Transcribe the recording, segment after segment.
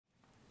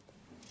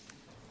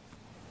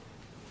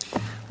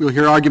We'll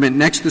hear argument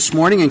next this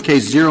morning in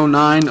Case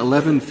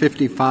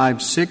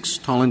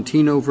 09-1155-6,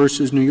 Tolentino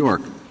versus New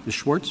York. Ms.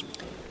 Schwartz.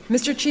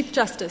 Mr. Chief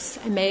Justice,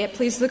 and may it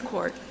please the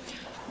Court,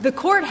 the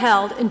Court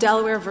held in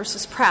Delaware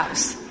versus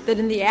Prowse that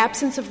in the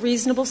absence of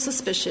reasonable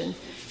suspicion,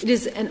 it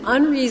is an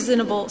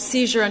unreasonable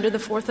seizure under the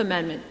Fourth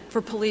Amendment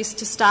for police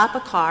to stop a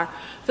car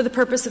for the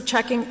purpose of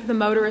checking the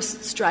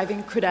motorist's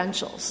driving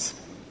credentials.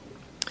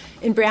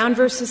 In Brown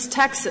versus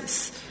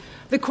Texas,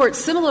 the Court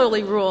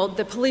similarly ruled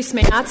that police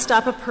may not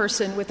stop a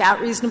person without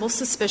reasonable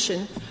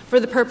suspicion for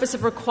the purpose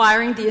of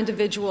requiring the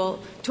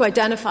individual to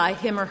identify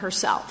him or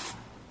herself.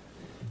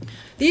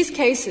 These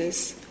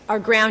cases are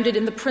grounded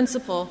in the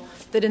principle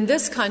that in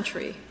this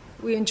country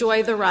we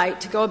enjoy the right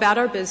to go about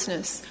our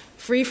business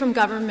free from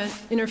government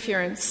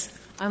interference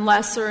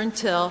unless or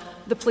until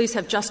the police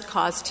have just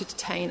cause to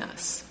detain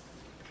us.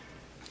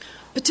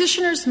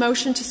 Petitioners'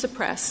 motion to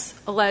suppress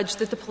alleged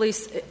that the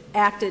police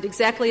acted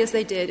exactly as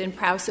they did in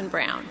Prowse and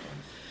Brown.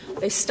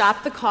 They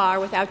stopped the car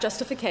without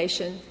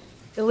justification,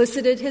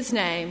 elicited his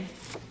name,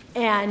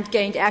 and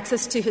gained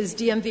access to his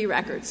DMV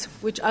records,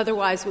 which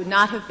otherwise would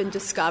not have been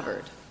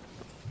discovered.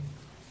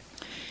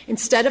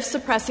 Instead of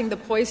suppressing the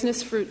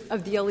poisonous fruit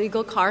of the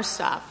illegal car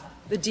stop,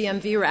 the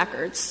DMV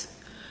records,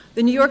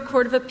 the New York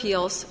Court of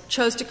Appeals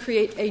chose to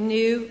create a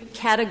new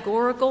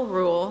categorical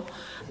rule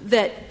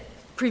that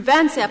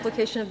prevents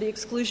application of the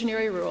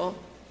exclusionary rule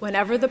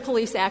whenever the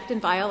police act in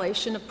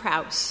violation of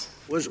Prowse.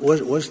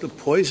 Was the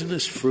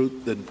poisonous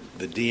fruit the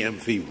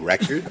DMV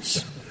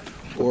records,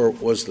 or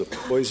was the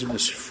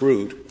poisonous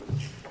fruit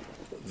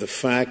the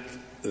fact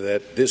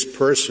that this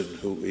person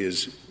who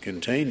is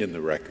contained in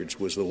the records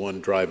was the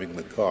one driving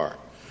the car?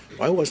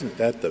 Why wasn't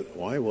that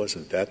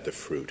the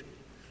fruit?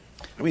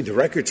 I mean, the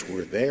records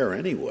were there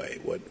anyway.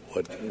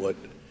 What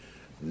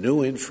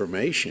new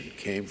information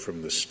came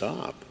from the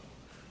stop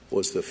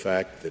was the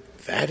fact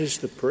that is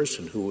the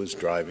person who was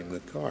driving the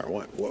car.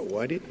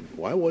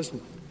 Why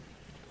wasn't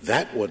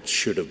that what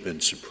should have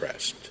been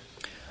suppressed?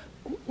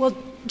 Well,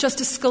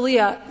 Justice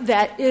Scalia,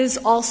 that is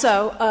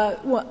also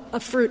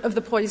a fruit of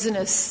the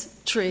poisonous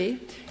tree.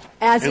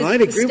 As and I'd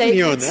agree with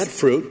you on that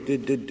fruit.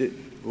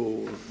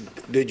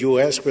 Did you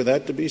ask for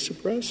that to be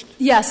suppressed?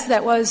 Yes,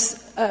 that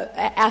was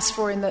asked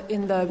for in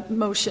the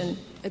motion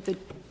at the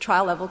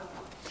trial level.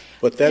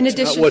 But that's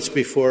not what's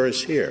before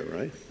us here,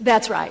 right?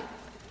 That's right.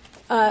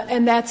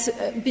 And that's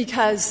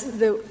because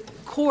the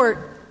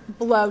court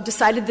below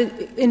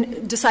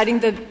in deciding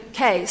the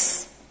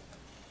case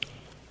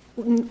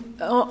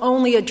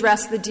only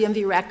addressed the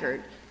DMV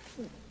record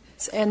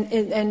and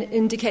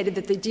indicated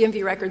that the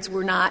DMV records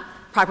were not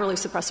properly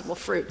suppressible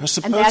fruit.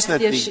 And that's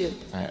the issue.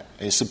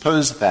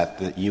 Suppose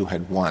that you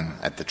had won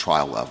at the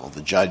trial level.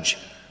 The judge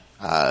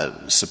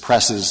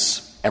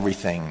suppresses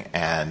everything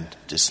and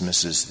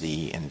dismisses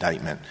the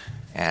indictment,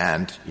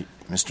 and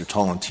Mr.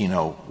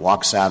 Tolentino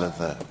walks out of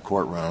the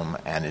courtroom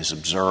and is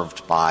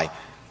observed by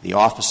the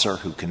officer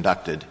who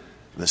conducted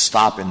the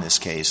stop in this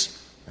case.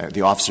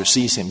 The officer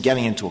sees him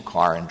getting into a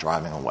car and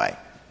driving away,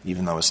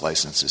 even though his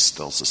license is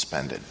still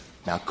suspended.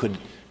 Now, could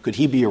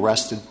he be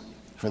arrested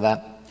for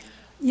that?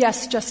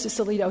 Yes, Justice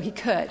Alito, he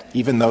could.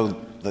 Even though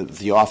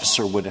the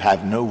officer would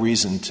have no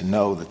reason to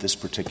know that this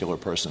particular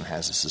person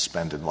has a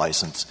suspended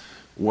license,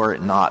 were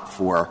it not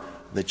for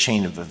the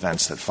chain of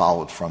events that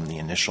followed from the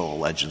initial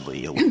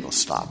allegedly illegal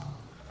stop?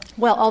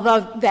 Well,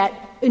 although that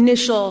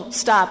initial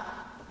stop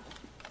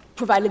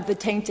provided the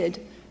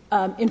tainted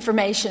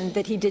information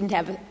that he didn't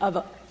have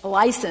a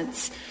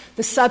license,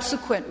 the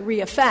subsequent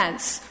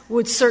reoffense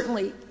would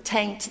certainly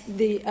taint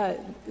the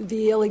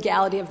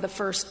illegality of the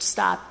first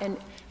stop and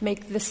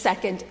make the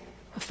second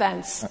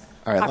offense.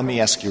 All right, let me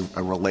ask you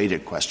a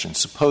related question.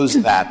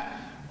 Suppose that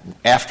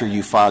after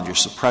you filed your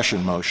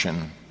suppression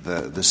motion,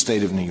 the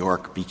State of New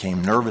York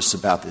became nervous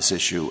about this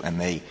issue and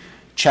they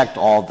checked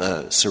all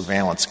the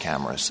surveillance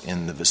cameras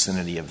in the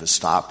vicinity of the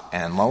stop,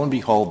 and lo and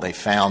behold, they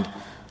found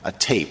a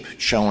tape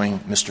showing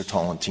Mr.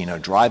 Tolentino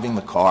driving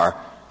the car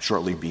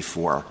shortly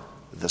before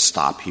the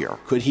stop here.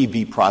 Could he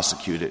be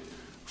prosecuted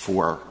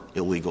for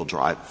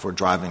for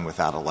driving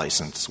without a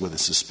license, with a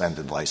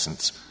suspended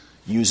license,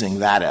 using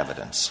that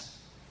evidence?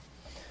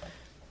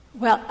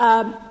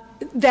 Well,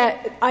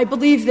 that I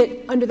believe that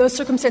under those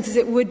circumstances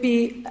it would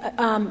be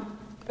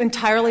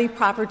entirely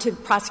proper to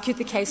prosecute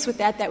the case with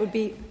that. That would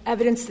be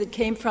evidence that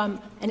came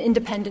from an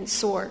independent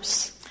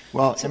source.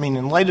 Well, I mean,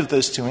 in light of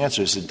those two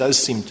answers, it does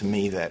seem to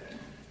me that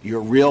your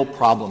real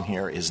problem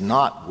here is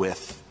not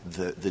with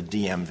the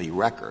DMV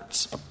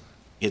records.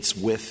 It's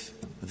with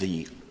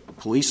the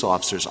police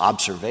officer's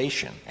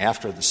observation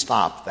after the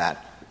stop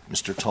that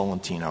Mr.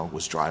 Tolentino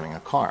was driving a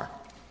car.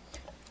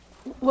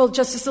 Well,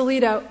 Justice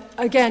Alito,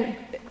 again,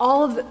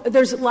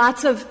 there's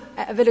lots of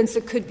evidence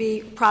that could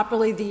be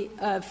properly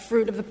the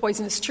fruit of the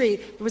poisonous tree.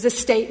 There was a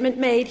statement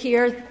made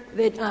here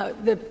that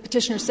the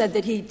petitioner said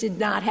that he did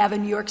not have a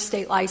New York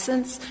State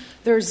license.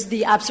 There's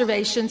the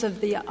observations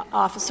of the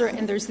officer,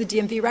 and there's the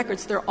DMV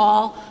records. They're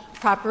all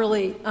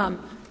properly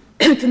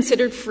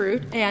considered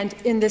fruit, and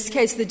in this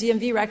case, the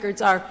DMV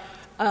records are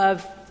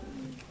of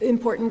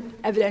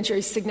important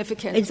evidentiary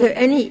significance. Is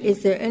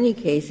there any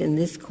case in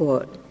this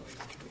court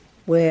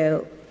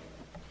where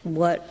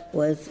what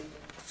was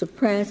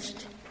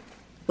suppressed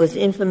was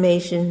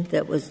information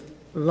that was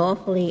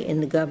lawfully in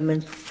the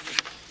government's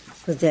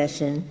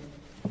possession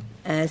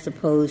as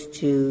opposed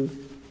to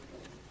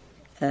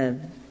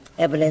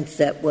evidence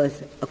that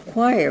was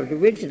acquired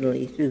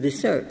originally through the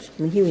search?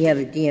 I mean, here we have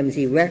the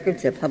DMZ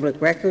records, the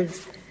public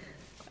records.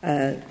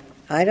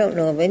 I don't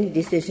know of any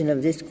decision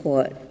of this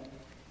court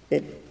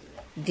that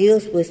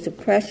deals with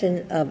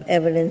suppression of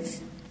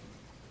evidence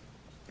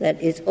that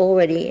is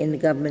already in the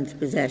government's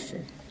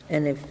possession.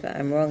 And if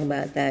I'm wrong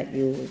about that,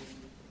 you will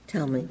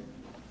tell me.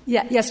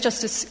 Yes,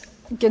 Justice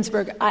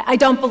Ginsburg. I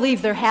don't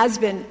believe there has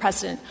been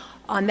precedent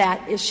on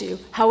that issue.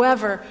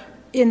 However,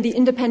 in the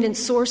independent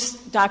source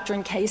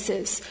doctrine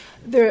cases,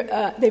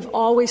 they've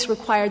always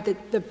required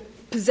that the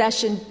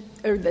possession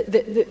or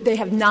they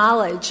have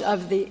knowledge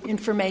of the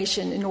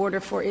information in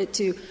order for it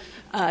to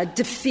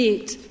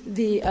defeat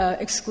the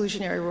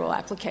exclusionary rule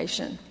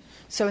application.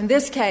 So in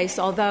this case,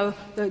 although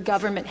the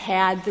government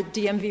had the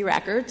DMV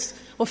records,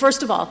 well,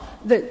 first of all,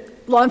 the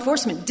law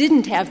enforcement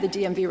didn't have the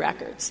DMV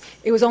records.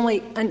 It was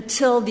only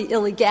until the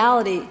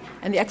illegality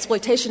and the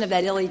exploitation of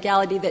that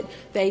illegality that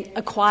they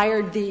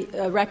acquired the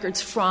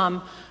records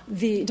from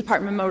the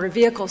Department of Motor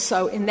Vehicles.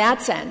 So in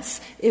that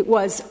sense, it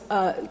was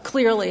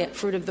clearly a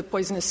fruit of the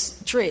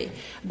poisonous tree.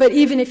 But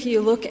even if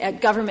you look at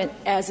government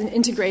as an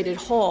integrated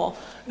whole,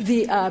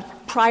 the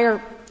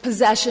prior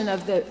possession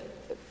of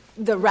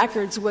the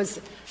records was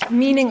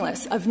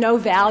meaningless, of no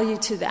value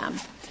to them,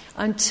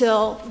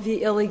 until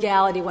the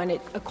illegality when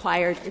it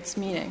acquired its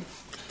meaning.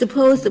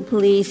 Suppose the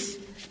police,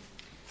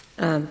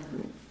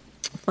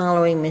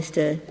 following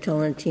Mr.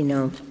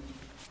 Tolentino,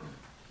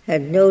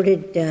 had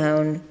noted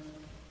down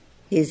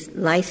his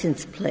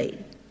license plate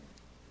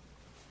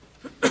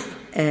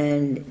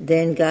and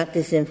then got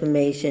this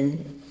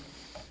information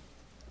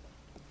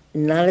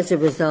not as a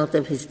result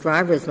of his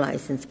driver's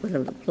license, but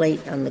of the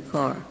plate on the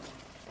car.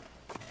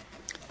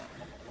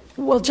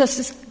 Well,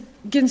 Justice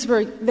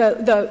Ginsburg,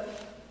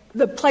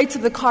 the plates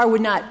of the car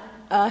would not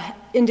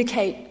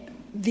indicate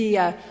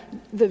the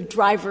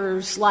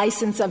driver's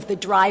license of the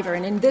driver.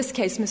 And in this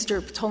case,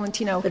 Mr.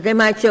 Tolentino. But they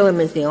might show him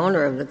as the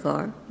owner of the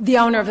car. The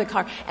owner of the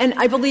car. And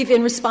I believe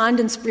in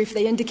Respondent's brief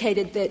they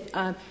indicated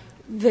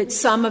that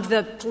some of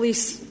the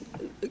police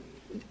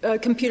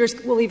computers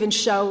will even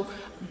show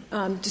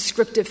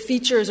descriptive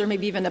features or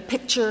maybe even a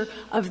picture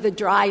of the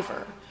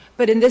driver.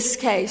 But in this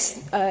case,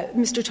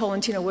 Mr.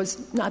 Tolentino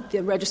was not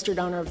the registered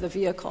owner of the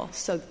vehicle,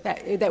 so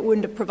that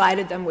wouldn't have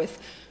provided them with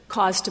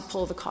cause to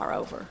pull the car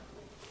over.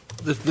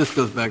 This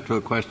goes back to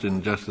a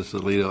question Justice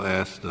Alito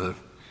asked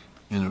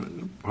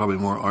in a probably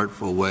more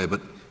artful way, but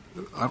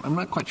I'm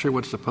not quite sure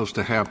what's supposed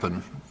to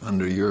happen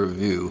under your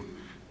view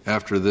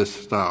after this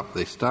stop.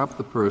 They stop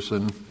the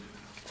person,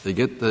 they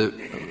get the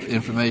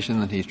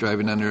information that he's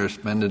driving under a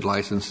suspended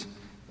license,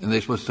 and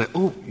they're supposed to say,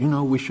 oh,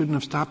 we shouldn't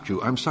have stopped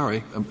you. I'm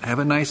sorry. Have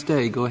a nice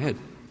day. Go ahead.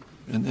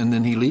 And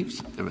then he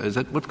leaves? Is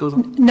that what goes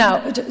on?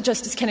 No,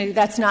 Justice Kennedy,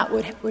 that's not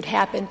what would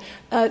happen.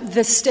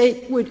 The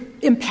state would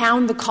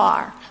impound the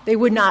car. They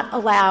would not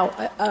allow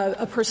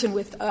a person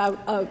without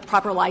a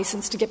proper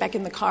license to get back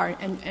in the car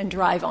and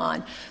drive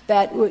on.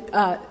 That would,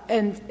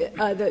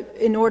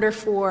 in order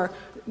for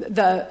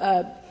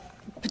the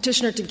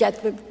petitioner to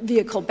get the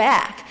vehicle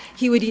back,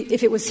 he would,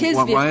 if it was his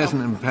vehicle. Why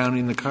isn't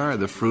impounding the car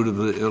the fruit of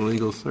the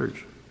illegal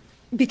search?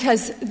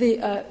 Because the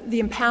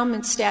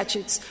impoundment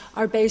statutes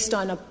are based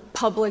on a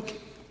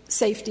public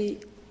safety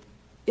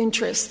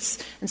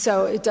interests, and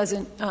so it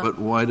doesn't. But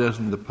why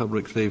doesn't the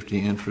public safety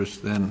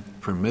interest then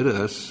permit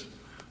us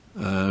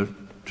to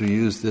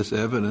use this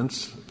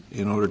evidence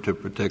in order to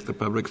protect the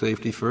public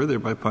safety further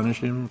by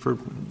punishing him for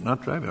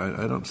not driving?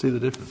 I don't see the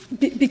difference.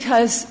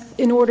 Because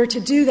in order to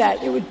do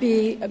that, it would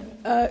be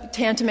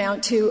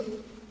tantamount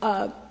to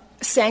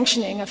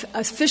sanctioning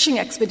a fishing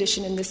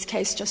expedition in this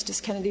case, Justice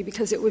Kennedy,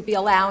 because it would be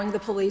allowing the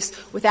police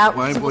without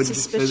Why civil would you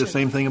suspicion. say the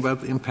same thing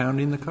about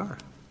impounding the car?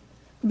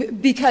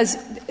 Because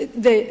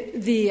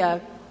the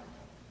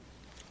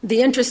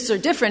interests are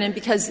different, and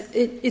because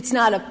it's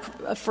not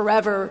a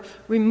forever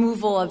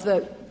removal of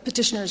the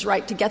petitioner's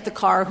right to get the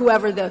car,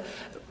 whoever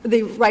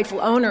the rightful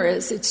owner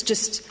is. It's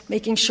just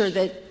making sure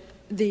that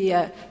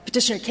the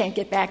petitioner can't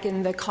get back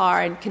in the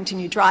car and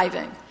continue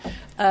driving.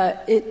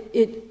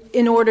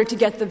 In order to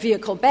get the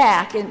vehicle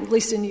back, at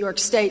least in New York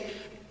State,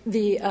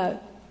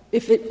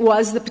 if it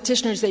was the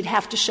petitioner's, they'd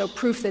have to show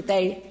proof that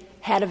they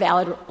had a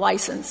valid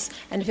license.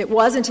 And if it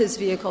wasn't his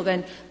vehicle,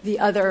 then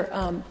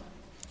the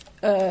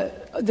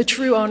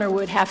true owner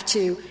would have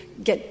to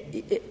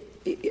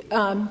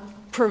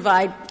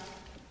provide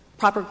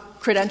proper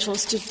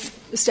credentials to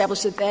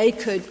establish that they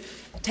could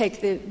take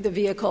the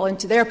vehicle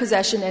into their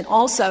possession, and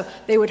also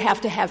they would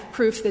have to have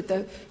proof that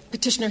the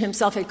petitioner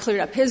himself had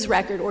cleared up his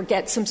record or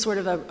get some sort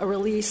of a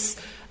release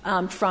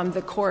from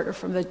the court or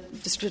from the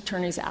district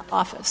attorney's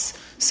office.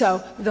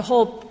 So the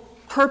whole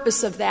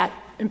purpose of that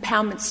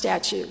impoundment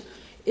statute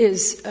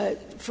is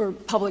for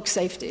public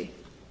safety.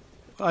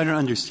 I don't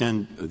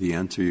understand the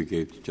answer you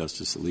gave to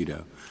Justice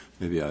Alito.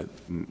 maybe I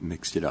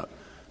mixed it up.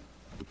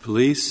 The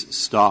police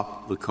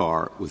stop the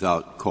car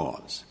without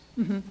cause,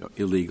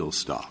 illegal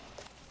stop.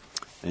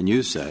 And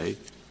you say,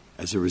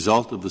 as a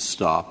result of the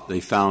stop, they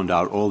found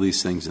out all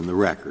these things in the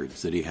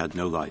records, that he had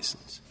no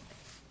license,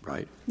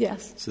 right?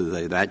 Yes. So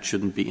that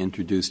shouldn't be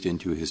introduced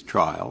into his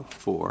trial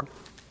for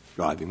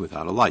driving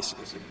without a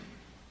license.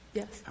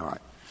 Yes. All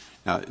right.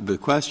 Now, the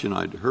question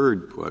I'd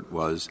heard put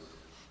was,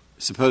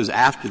 suppose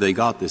after they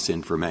got this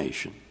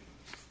information,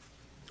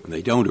 and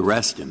they don't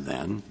arrest him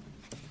then,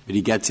 but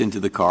he gets into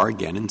the car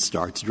again and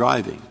starts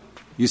driving.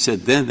 You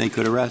said then they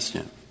could arrest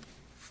him.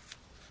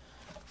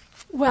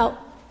 Well,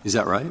 is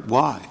that right?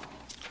 Why?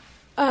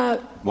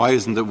 Why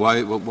isn't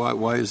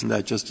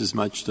that just as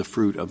much the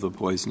fruit of the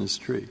poisonous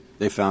tree?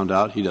 They found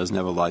out he doesn't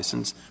have a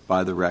license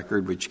by the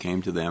record which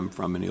came to them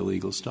from an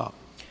illegal stop.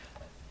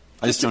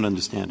 I just don't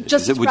understand it.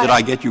 Did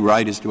I get you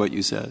right as to what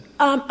you said?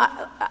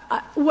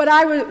 What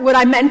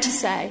I meant to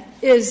say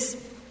is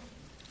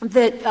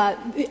that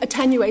the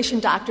attenuation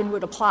doctrine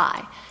would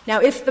apply. Now,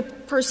 if the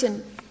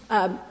person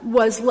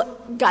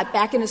got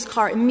back in his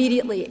car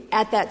immediately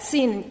at that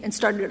scene and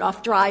started it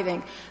off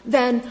driving,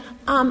 then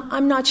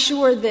I'm not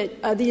sure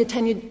that the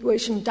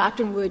attenuation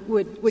doctrine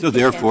would So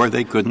therefore,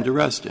 they couldn't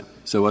arrest him.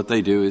 So what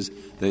they do is,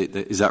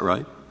 is that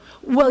right?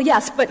 Well,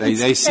 yes, but they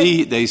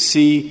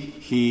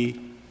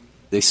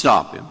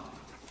stop him.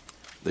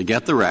 They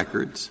get the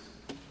records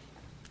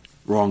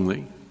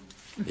wrongly.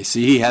 They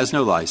see he has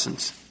no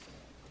license.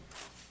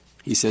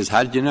 He says,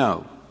 how did you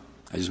know?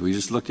 We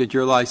just looked at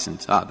your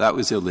license. That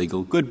was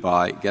illegal.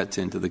 Goodbye. Gets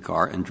into the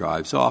car and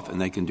drives off, and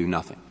they can do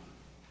nothing.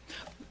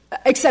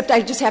 Except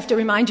I just have to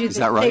remind you is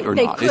that right or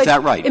not? Is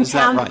that right?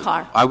 Impound the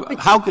car.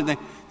 How could they?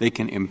 They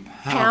can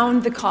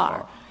impound the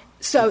car.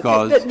 So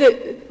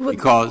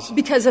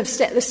because of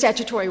the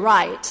statutory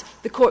right,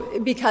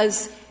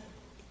 because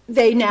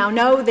they now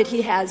know that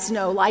he has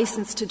no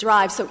license to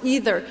drive. So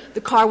either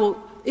the car will,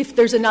 if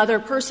there's another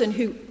person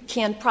who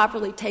can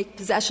properly take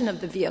possession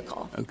of the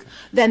vehicle,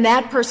 then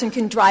that person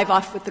can drive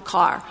off with the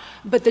car.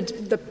 But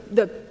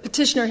the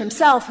petitioner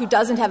himself, who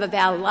doesn't have a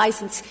valid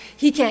license,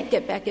 he can't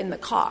get back in the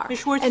car. Ms.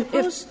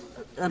 Schwartz,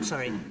 I'm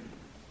sorry.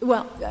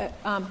 Well,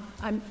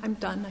 I'm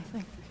done, I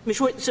think. Ms.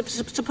 Schwartz,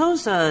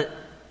 suppose the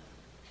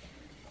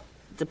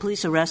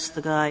police arrest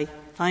the guy,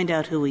 find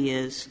out who he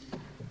is,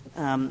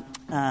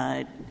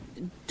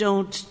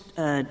 don't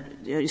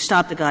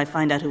stop the guy,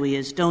 find out who he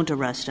is, don't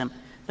arrest him.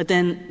 But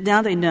then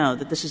now they know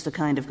that this is the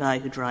kind of guy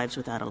who drives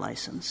without a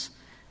license.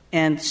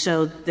 And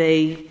so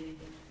they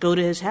go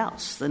to his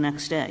house the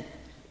next day,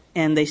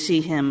 and they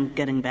see him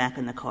getting back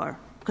in the car.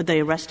 Could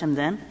they arrest him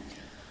then?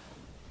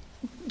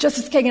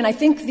 Justice Kagan, I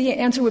think the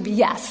answer would be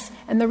yes.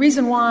 And the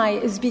reason why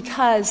is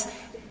because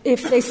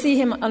if they see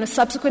him on a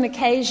subsequent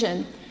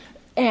occasion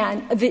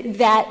and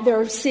that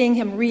they're seeing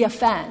him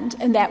reoffend,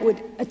 and that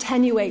would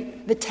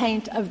attenuate the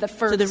taint of the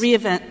first. So the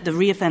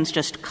reoffense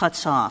just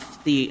cuts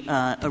off the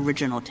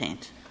original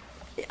taint?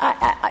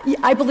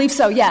 I believe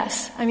so,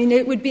 yes. I mean,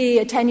 it would be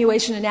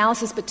attenuation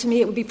analysis, but to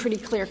me it would be pretty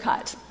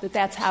clear-cut that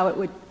that's how it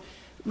would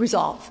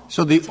resolve.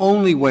 So the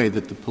only way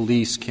that the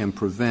police can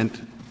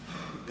prevent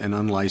an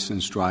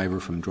unlicensed driver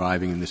from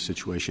driving in this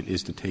situation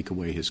is to take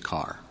away his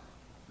car.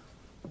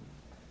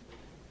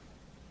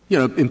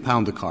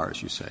 Impound the car,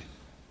 as you say.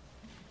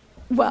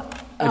 Well,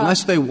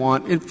 unless they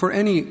want it for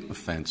any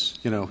offense,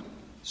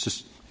 it's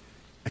just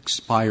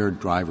expired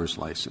driver's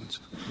license,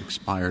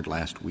 expired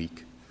last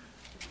week.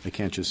 They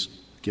can't just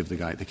give the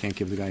guy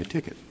a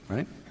ticket,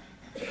 right?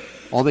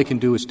 All they can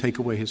do is take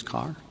away his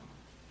car.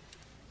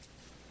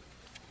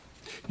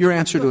 Your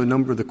answer to a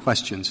number of the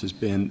questions has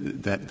been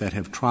that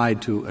have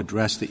tried to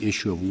address the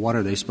issue of what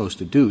are they supposed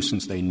to do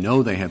since they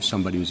know they have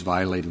somebody who's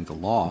violating the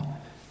law,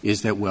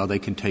 is that, well, they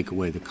can take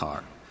away the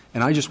car.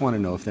 And I just want to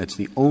know if that's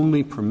the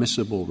only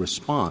permissible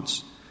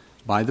response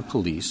by the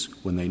police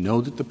when they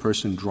know that the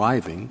person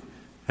driving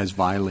has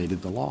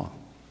violated the law.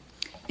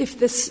 If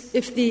the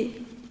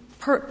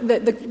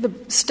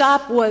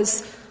stop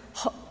was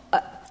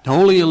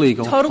totally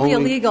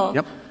illegal,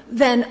 yep.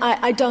 Then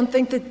I don't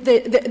think that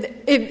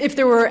if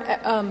there were,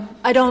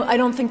 I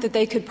don't think that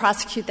they could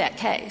prosecute that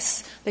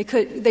case. They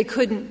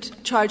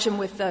couldn't charge him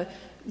with the.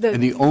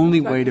 And the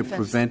only way to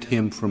prevent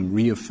him from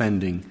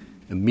reoffending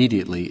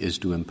immediately is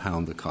to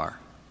impound the car.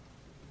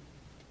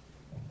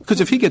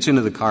 Because if he gets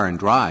into the car and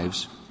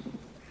drives,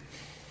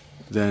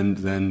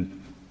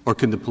 then or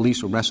can the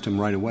police arrest him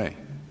right away?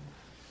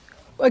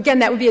 Again,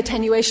 that would be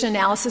attenuation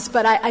analysis,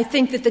 but I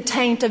think that the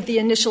taint of the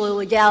initial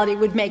illegality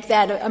would make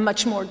that a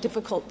much more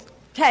difficult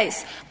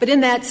case. But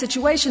in that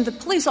situation, the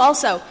police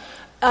also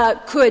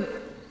could,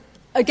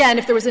 again,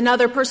 if there was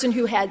another person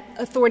who had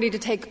authority to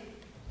take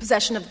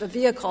possession of the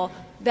vehicle,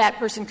 that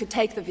person could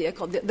take the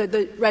vehicle,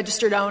 the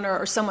registered owner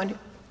or someone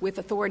with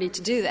authority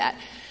to do that.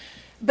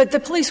 But the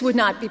police would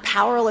not be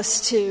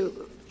powerless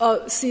to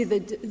see the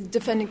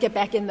defendant get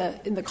back in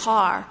the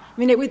car. I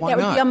mean, Why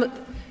not?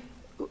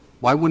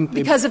 Why wouldn't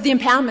they? Because of the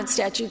impoundment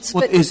statutes.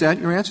 Well, is that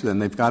your answer then?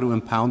 They've got to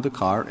impound the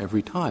car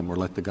every time or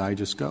let the guy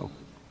just go?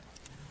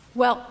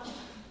 Well,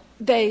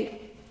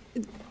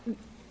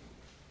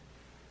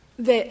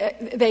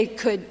 they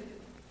could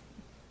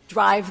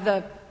drive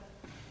the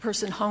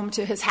person home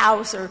to his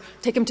house or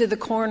take him to the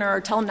corner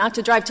or tell him not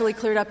to drive till he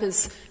cleared up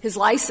his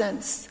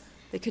license.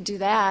 They could do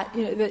that.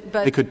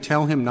 But they could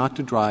tell him not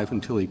to drive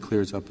until he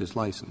clears up his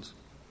license.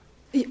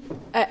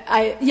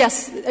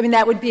 Yes. I mean,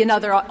 that would be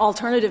another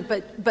alternative.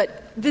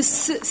 But this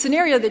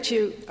scenario that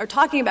you are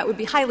talking about would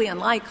be highly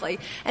unlikely.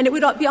 And it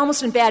would be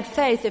almost in bad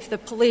faith if the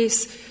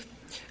police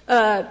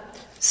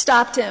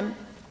stopped him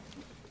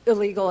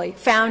illegally,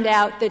 found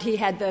out that he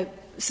had the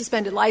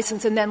suspended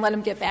license, and then let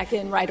him get back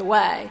in right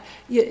away.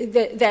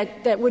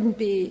 That wouldn't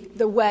be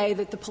the way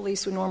that the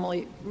police would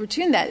normally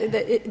routine that,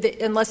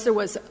 unless there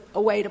was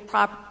a way to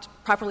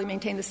properly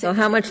maintain the safety.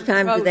 So how much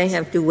time do they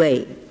have to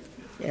wait?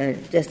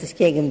 Justice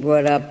Kagan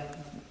brought up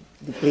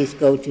the police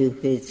go to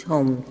his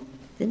home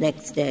the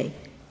next day.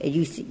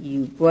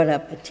 You brought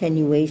up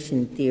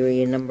attenuation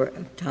theory a number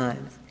of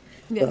times.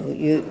 Yeah.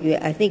 So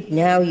I think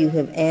now you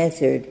have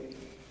answered.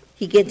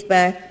 He gets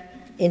back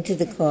into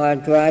the car,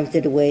 drives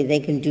it away. They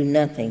can do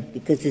nothing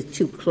because it's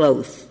too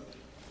close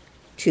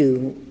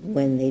to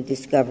when they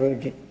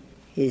discovered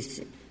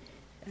his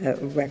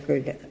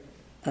record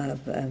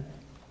of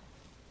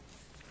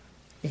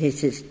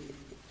his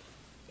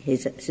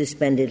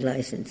suspended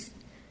license.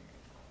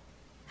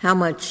 How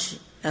much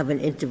of an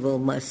interval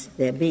must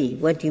there be?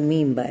 What do you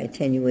mean by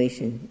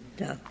attenuation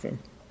doctrine?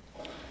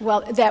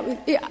 Well,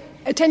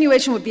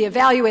 attenuation would be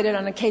evaluated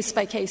on a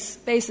case-by-case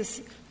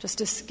basis,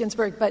 Justice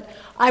Ginsburg. But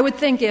I would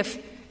think if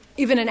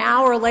even an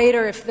hour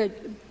later, if the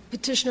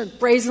petitioner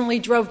brazenly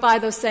drove by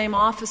those same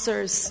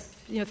officers,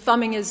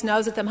 thumbing his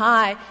nose at them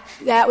high,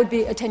 that would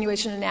be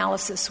attenuation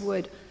analysis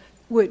would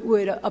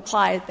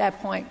apply at that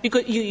point.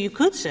 You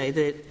could say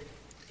that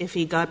if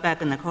he got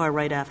back in the car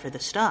right after the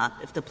stop,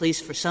 if the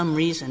police for some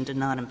reason did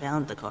not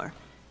impound the car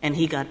and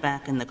he got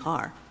back in the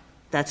car,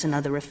 that's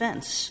another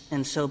offense.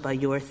 And so by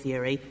your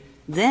theory,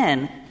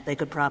 then they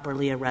could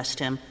properly arrest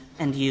him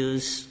and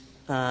use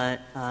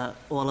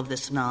all of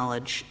this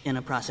knowledge in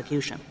a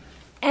prosecution.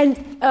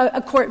 And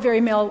a court very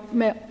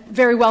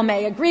well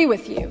may agree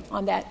with you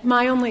on that.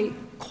 My only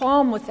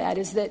qualm with that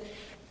is that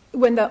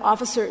when the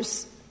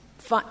officers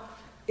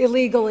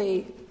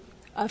illegally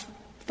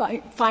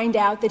find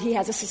out that he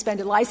has a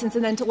suspended license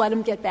and then to let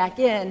him get back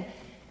in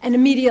and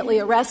immediately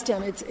arrest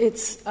him,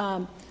 it's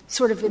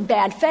sort of in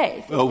bad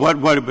faith. Well,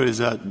 what does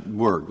that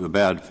work, the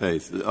bad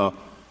faith?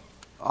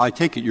 I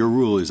take it your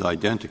rule is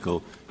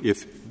identical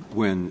if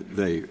when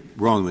they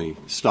wrongly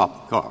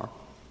stop the car,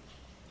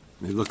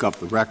 they look up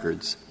the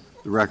records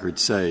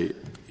say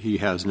he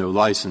has no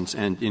license,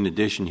 and in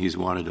addition he's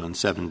wanted on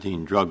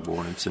 17 drug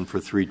warrants and for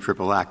 3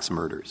 triple axe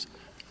murders.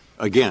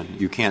 Again,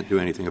 you can't do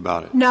anything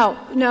about it. No,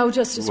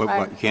 Justice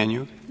Breyer. Can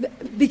you?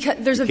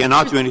 Because you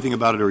cannot do anything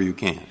about it, or you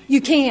can?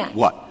 You can.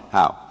 What?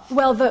 How?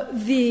 Well,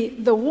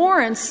 the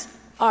warrants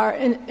are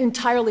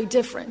entirely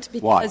different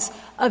because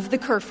Why? of the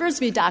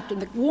Kerr-Frisbee doctrine.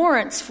 The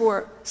warrants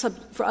for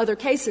other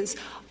cases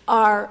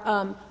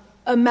are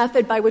a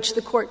method by which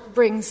the court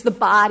brings the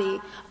body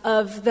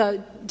of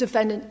the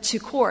defendant to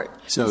court.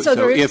 So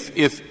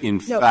if in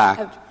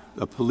fact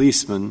a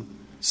policeman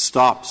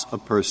stops a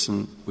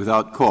person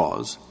without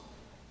cause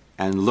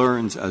and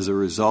learns as a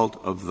result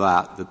of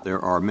that there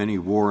are many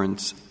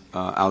warrants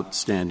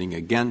outstanding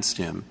against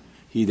him,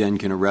 he then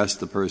can arrest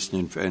the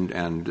person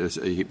and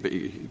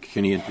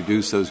can he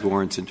introduce those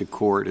warrants into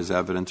court as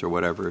evidence or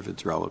whatever if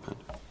it's relevant?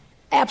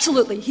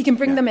 Absolutely. He can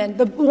bring them in.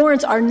 The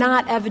warrants are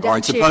not evidentiary. All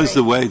right, suppose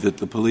the way that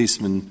the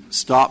policeman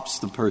stops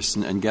the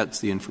person and gets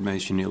the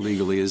information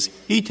illegally is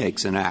he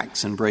takes an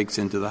axe and breaks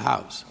into the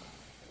house,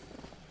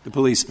 the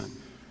policeman,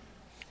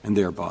 and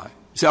thereby.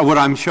 So what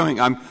I'm showing,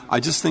 I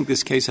just think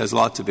this case has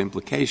lots of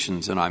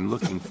implications, and I'm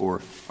looking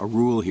for a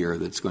rule here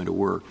that's going to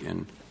work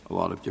in a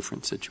lot of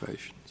different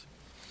situations.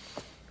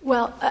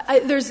 Well,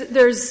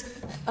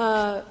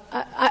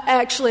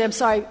 actually, I'm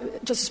sorry,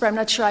 Justice Breyer, I'm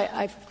not sure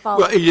I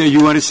follow. Well,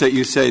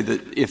 you say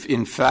that if,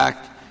 in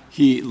fact,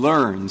 he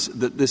learns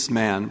that this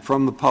man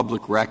from the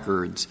public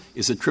records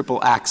is a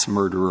triple axe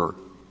murderer.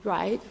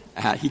 Right.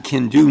 He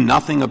can do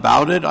nothing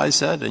about it, I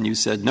said, and you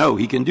said, no,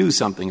 he can do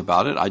something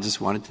about it. I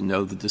just wanted to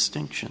know the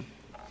distinction.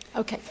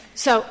 Okay.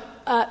 So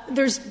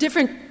there's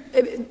different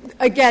 —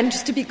 again,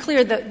 just to be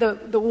clear,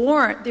 the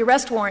warrant, the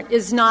arrest warrant,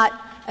 is not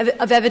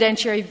of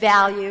evidentiary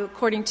value,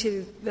 according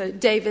to the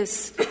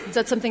Davis. Is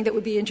that something that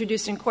would be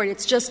introduced in court?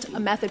 It's just a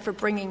method for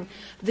bringing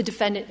the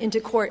defendant into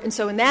court. And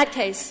so in that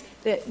case,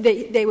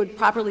 they would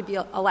properly be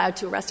allowed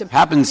to arrest him.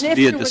 Happens to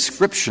be a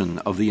description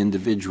of the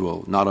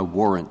individual, not a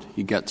warrant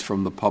he gets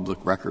from the public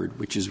record,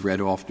 which is read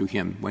off to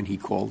him when he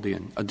called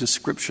in. A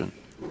description.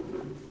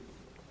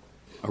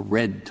 A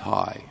red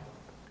tie.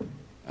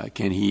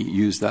 Can he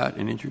use that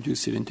and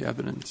introduce it into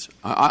evidence?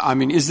 I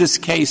mean, is this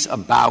case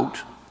about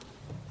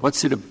 —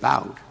 what's it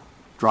about?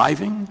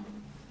 Driving?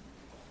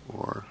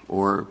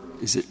 Or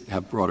does it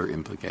have broader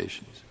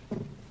implications?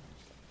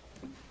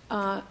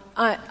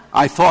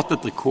 I thought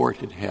that the Court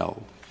had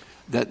held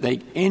that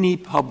any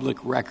public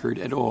record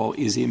at all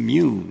is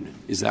immune.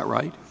 Is that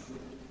right?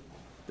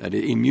 That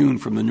it's immune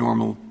from the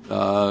normal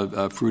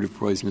fruit of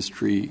poisonous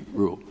tree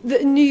rule?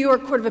 The New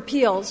York Court of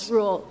Appeals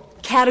rule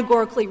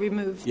categorically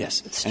removed.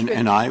 Yes,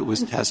 and I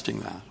was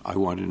testing that. I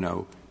want to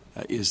know,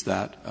 is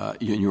that,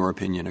 in your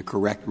opinion, a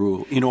correct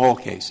rule in all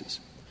cases?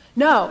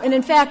 No, and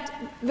in fact,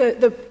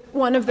 the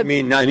one of the — I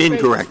mean, an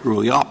incorrect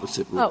rule, the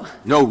opposite rule. Oh.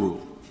 No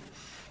rule.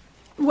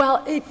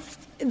 Well,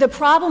 the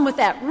problem with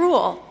that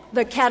rule,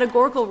 the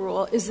categorical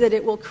rule, is that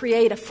it will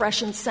create a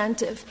fresh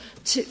incentive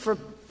for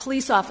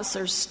police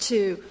officers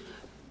to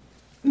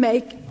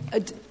make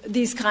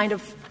these kind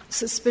of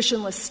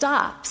suspicionless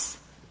stops.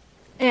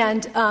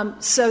 And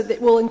so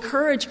that will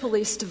encourage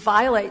police to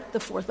violate the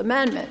Fourth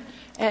Amendment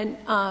and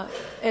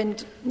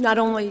not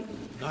only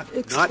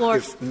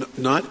explore —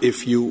 Not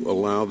if you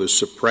allow the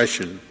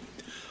suppression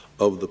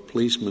of the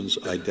policeman's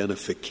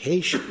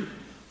identification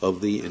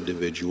of the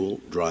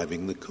individual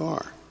driving the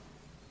car.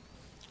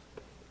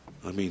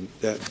 I mean,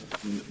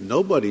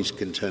 nobody's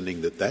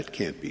contending that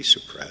can't be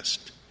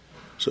suppressed.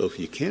 So if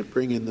you can't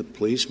bring in the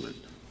policeman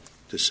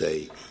to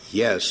say,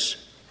 yes,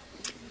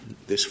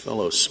 this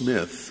fellow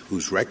Smith,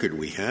 whose record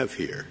we have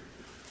here,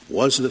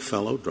 was the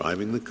fellow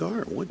driving the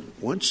car.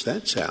 Once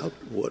that's out,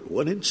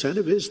 what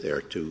incentive is there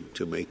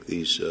to make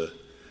these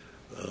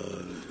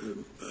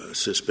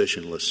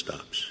suspicionless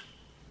stops?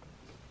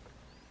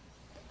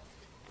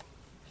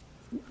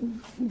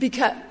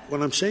 Because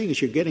what I'm saying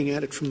is you're getting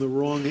at it from the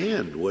wrong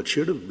end. What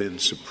should have been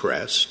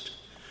suppressed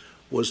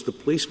was the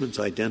policeman's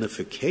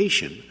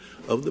identification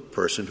of the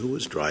person who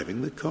was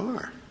driving the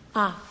car.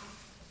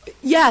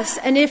 Yes,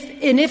 and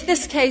if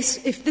this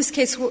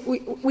case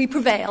we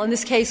prevail, and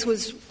this case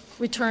was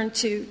returned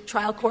to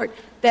trial court,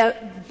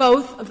 that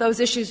both of those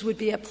issues would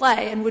be at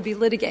play and would be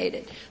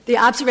litigated. The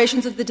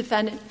observations of the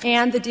defendant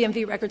and the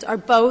DMV records are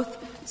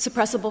both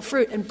suppressible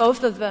fruit, and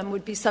both of them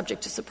would be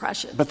subject to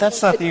suppression. But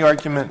that's not the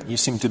argument you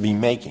seem to be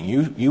making.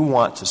 You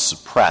want to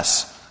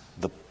suppress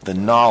the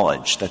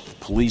knowledge that the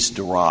police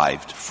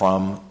derived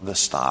from the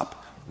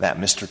stop that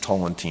Mr.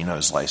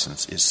 Tolentino's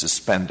license is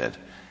suspended,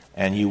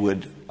 and you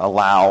would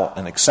allow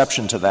an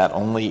exception to that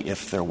only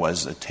if there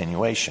was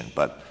attenuation.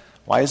 But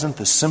why isn't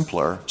the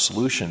simpler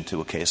solution to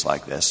a case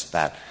like this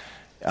that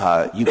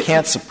you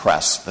can't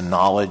suppress the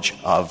knowledge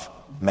of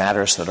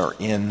matters that are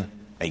in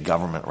a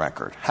government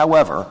record?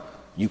 However,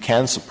 you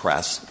can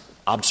suppress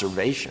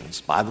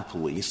observations by the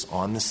police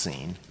on the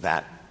scene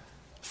that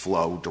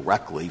flow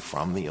directly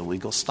from the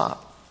illegal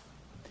stop.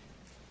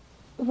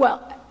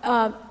 Well,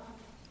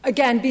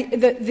 again,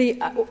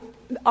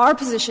 our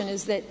position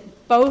is that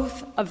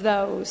both of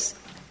those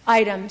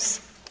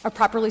items are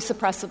properly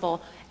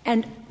suppressible.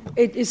 And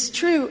it is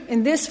true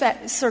in this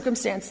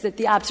circumstance that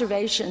the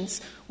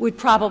observations would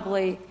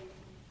probably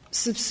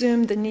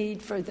subsume the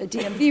need for the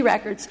DMV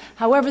records.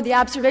 However, the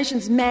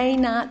observations may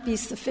not be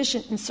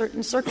sufficient in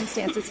certain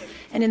circumstances,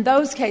 and in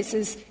those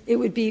cases it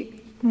would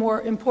be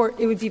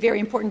very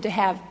important to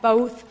have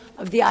both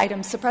of the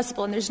items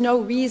suppressible, and there's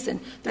no reason.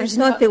 I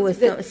thought there was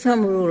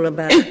some rule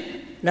about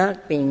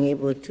not being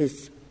able to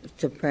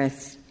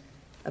suppress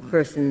a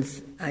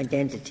person's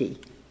identity.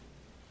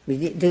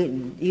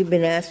 You've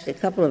been asked a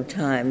couple of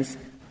times,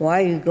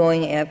 why are you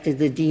going after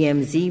the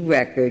DMZ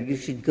record? You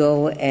should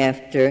go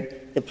after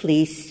the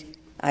police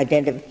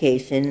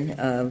identification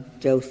of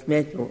Joe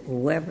Smith or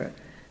whoever.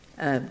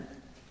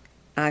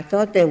 I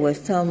thought there was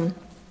some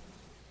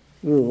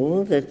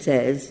rule that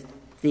says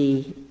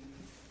the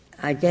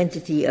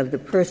identity of the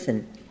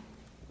person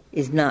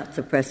is not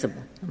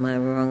suppressible. Am I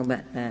wrong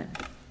about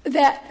that?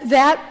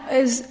 That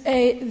is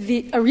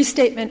a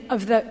restatement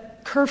of the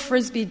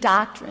Kerr-Frisbee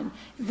doctrine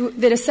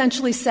that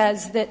essentially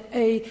says that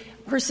a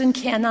person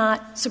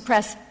cannot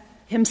suppress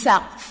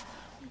himself,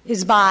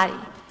 his body,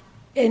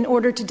 in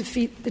order to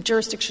defeat the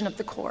jurisdiction of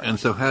the court. And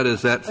so how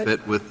does that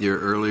fit with your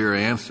earlier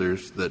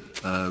answers that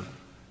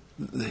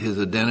his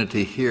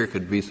identity here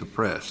could be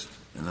suppressed?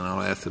 And then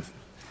I'll ask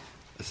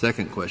a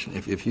second question.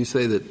 If you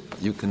say that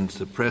you can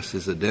suppress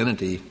his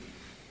identity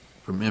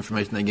from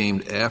information they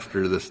gained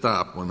after the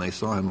stop when they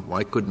saw him,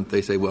 why couldn't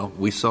they say, well,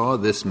 we saw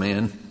this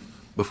man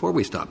before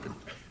we stopped him?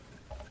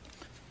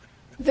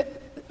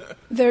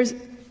 There's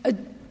a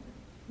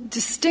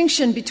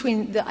distinction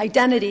between the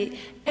identity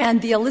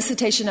and the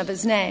elicitation of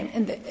his name.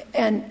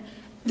 And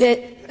the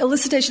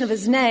elicitation of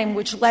his name,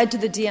 which led to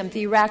the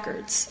DMV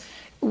records,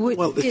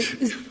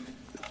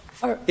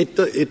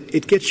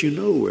 it gets you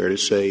nowhere to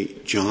say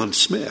John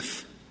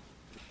Smith.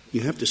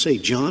 You have to say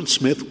John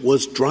Smith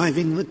was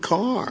driving the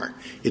car.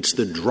 It's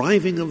the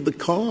driving of the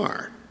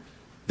car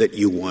that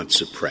you want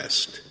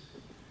suppressed.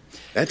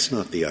 That's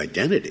not the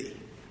identity.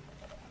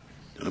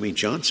 I mean,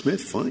 John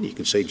Smith, fine. You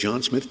can say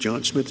John Smith,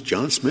 John Smith,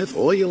 John Smith,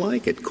 all you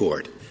like at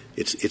court.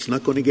 It's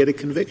not going to get a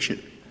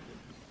conviction.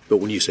 But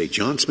when you say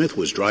John Smith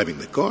was driving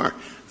the car,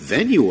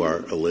 then you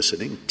are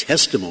eliciting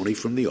testimony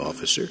from the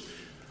officer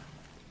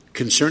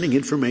concerning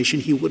information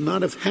he would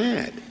not have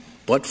had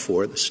but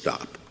for the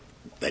stop,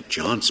 that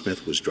John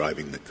Smith was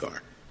driving the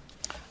car.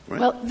 Right?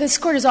 Well, this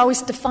Court has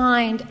always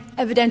defined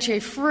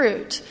evidentiary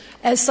fruit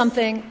as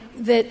something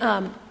that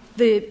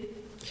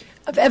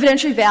of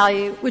evidentiary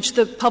value which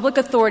the public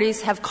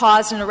authorities have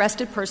caused an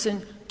arrested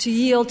person to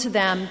yield to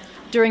them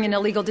during an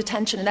illegal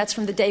detention, and that's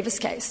from the Davis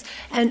case.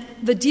 And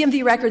the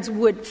DMV records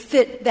would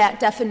fit that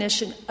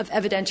definition of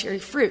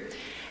evidentiary fruit.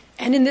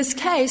 And in this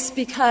case,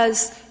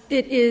 because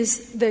it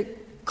is the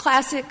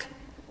classic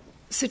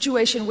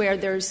situation where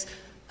there's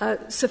a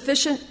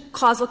sufficient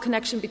causal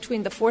connection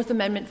between the Fourth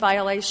Amendment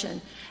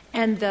violation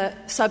and the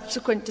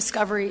subsequent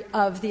discovery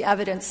of the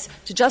evidence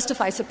to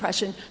justify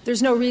suppression,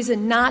 there's no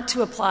reason not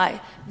to apply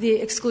the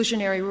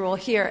exclusionary rule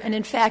here. And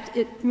in fact,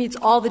 it meets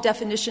all the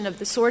definition of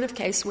the sort of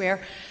case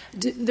where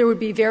there would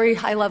be very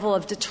high level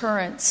of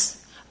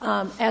deterrence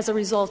as a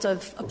result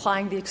of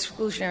applying the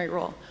exclusionary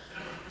rule.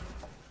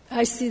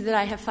 I see that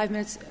I have 5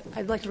 minutes.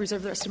 I'd like to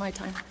reserve the rest of my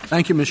time.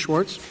 Thank you, Ms.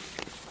 Schwartz.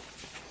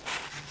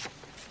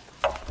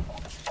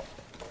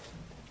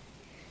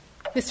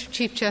 Mr.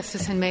 Chief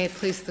Justice, and may it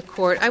please the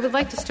Court, I would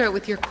like to start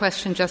with your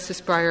question,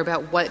 Justice Breyer,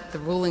 about what the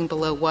ruling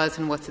below was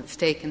and what's at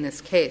stake in this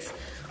case.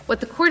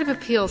 What the Court of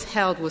Appeals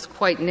held was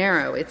quite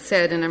narrow. It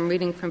said, and I'm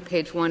reading from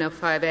page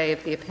 105A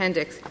of the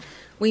appendix,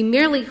 "We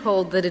merely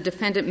hold that a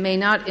defendant may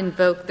not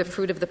invoke the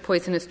fruit of the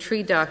poisonous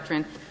tree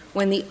doctrine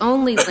when the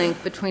only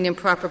link between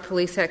improper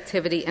police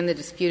activity and the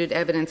disputed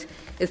evidence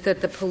is that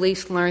the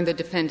police learned the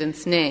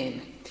defendant's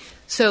name."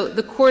 So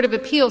the Court of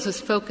Appeals is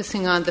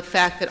focusing on the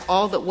fact that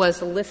all that was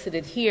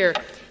elicited here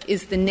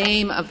is the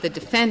name of the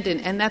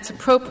defendant, and that's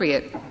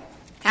appropriate.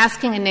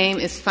 Asking a name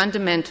is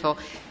fundamental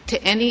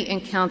to any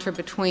encounter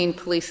between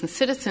police and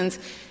citizens,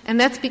 and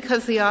that's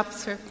because the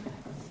officer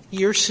 —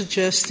 You're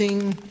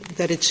suggesting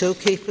that it's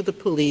okay for the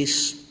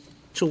police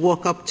to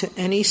walk up to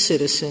any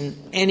citizen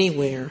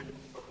anywhere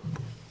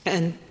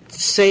and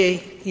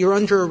say, "You're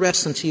under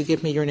arrest until you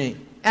give me your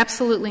name"?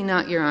 Absolutely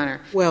not, Your Honor.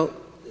 Well,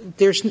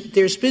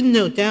 there's been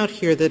no doubt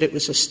here that it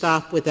was a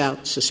stop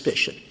without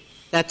suspicion.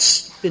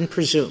 That's been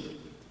presumed.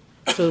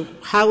 So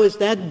how is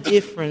that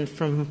different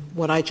from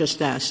what I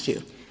just asked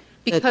you?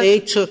 Because that they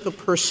took a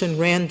person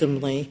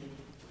randomly,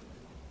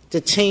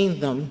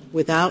 detained them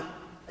without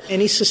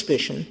any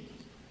suspicion,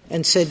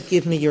 and said,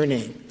 "Give me your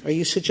name." Are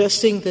you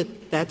suggesting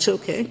that that's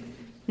okay?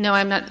 No,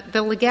 I'm not.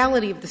 The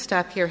legality of the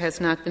stop here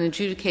has not been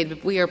adjudicated,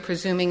 but we are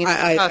presuming it's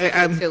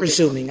I'm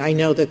presuming. I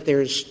know that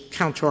there's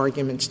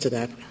counter-arguments to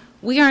that.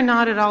 We are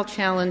not at all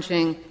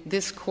challenging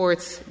this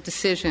Court's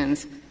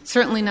decisions,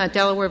 certainly not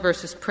Delaware v.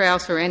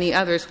 Prowse or any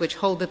others, which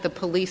hold that the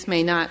police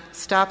may not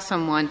stop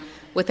someone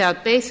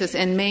without basis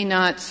and may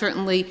not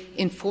certainly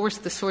enforce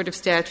the sort of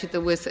statute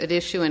that was at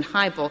issue in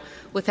Hybel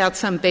without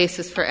some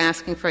basis for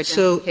asking for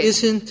identification. So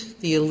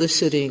isn't the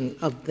eliciting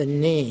of the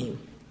name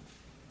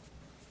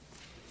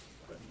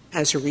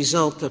as a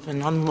result of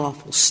an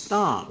unlawful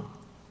stop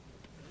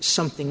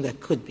something that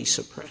could be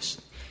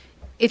suppressed?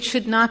 It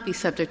should not be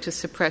subject to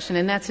suppression,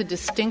 and that's a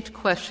distinct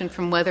question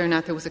from whether or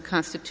not there was a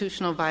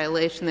constitutional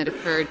violation that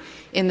occurred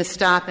in the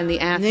stop and the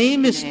act.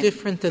 Name is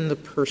different than the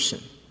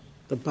person,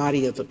 the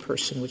body of the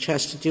person, which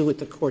has to do with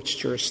the court's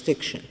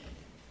jurisdiction.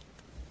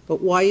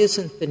 But why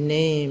isn't the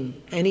name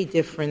any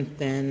different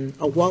than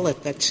a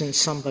wallet that's in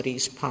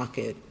somebody's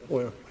pocket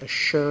or a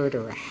shirt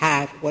or a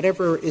hat,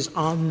 whatever is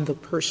on the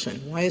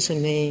person? Why is a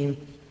name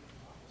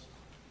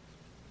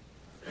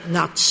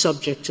not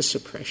subject to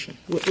suppression?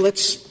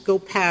 Let's go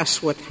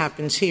past what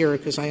happens here,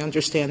 because I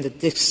understand the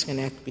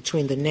disconnect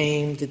between the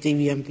name, the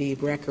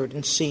DMV record,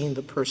 and seeing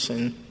the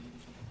person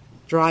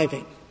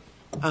driving.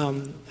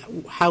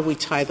 How we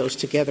tie those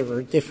together are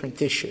a different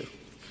issue.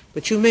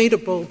 But you made a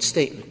bold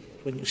statement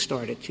when you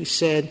started. You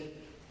said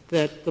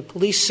that the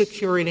police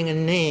securing a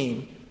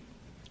name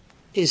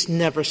is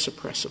never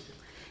suppressible.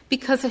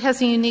 Because it has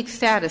a unique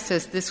status,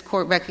 as this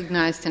Court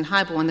recognized in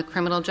Hybel in the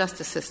criminal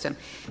justice system.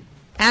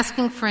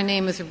 Asking for a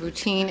name is a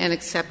routine and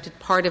accepted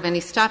part of any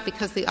stop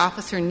because the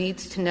officer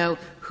needs to know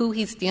who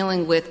he's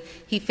dealing with.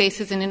 He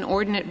faces an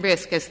inordinate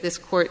risk, as this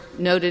Court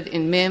noted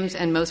in Mims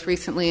and most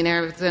recently in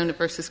Arizona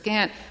v.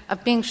 Gant,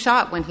 of being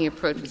shot when he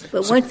approaches a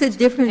But what's the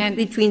difference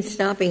between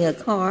stopping a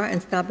car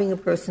and stopping a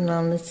person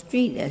on the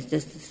street, as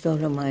Justice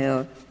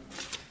Sotomayor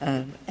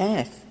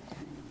asked?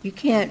 You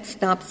can't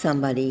stop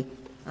somebody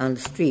on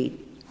the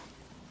street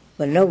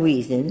for no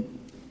reason,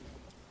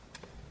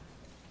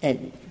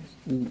 and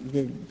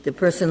the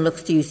person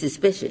looks to you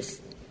suspicious.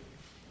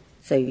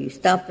 So you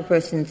stop the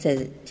person and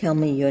say, "Tell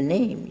me your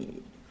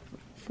name."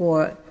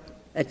 For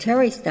a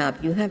Terry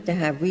stop, you have to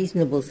have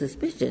reasonable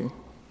suspicion.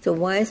 So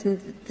why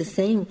isn't it the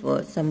same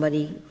for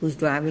somebody who's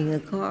driving a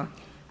car?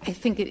 I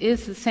think it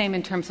is the same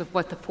in terms of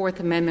what the Fourth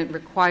Amendment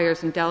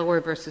requires, and Delaware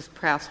v.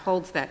 Prowse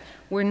holds that.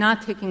 We're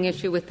not taking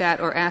issue with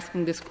that or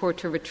asking this Court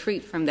to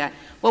retreat from that.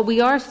 What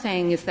we are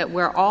saying is that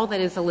where all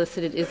that is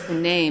elicited is the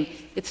name,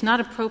 it's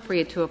not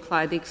appropriate to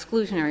apply the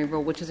exclusionary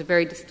rule, which is a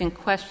very distinct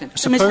question.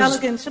 So, Ms.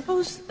 Halligan,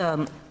 suppose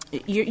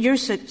you're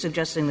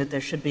suggesting that there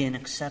should be an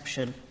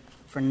exception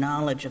for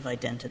knowledge of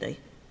identity.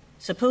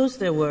 Suppose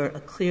there were a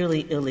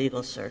clearly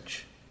illegal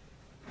search.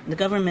 The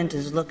government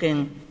is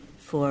looking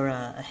for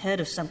a head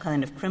of some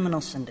kind of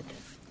criminal syndicate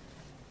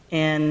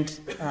and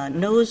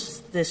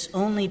knows this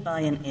only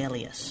by an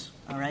alias,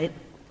 all right,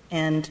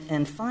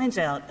 and finds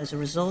out as a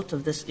result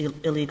of this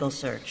illegal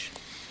search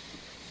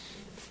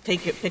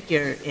pick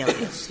your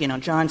alias,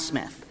 John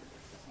Smith,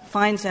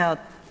 finds out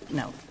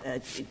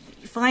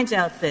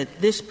that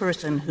this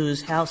person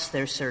whose house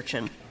they're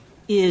searching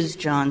is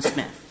John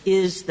Smith,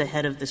 is the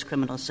head of this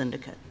criminal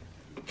syndicate.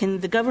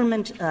 Can the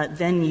government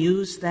then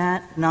use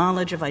that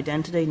knowledge of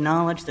identity,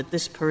 knowledge that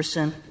this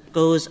person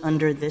goes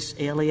under this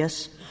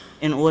alias,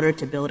 in order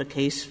to build a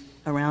case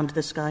around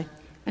this guy?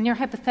 And your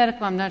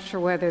hypothetical, I'm not sure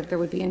whether there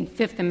would be any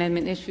Fifth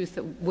Amendment issues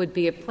that would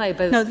be at play.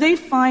 But no, they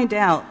find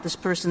out this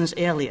person's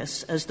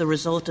alias as the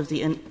result of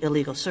the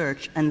illegal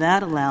search, and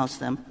that allows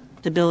them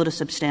to build a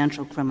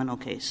substantial criminal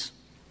case.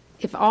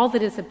 If all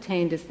that is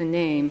obtained is the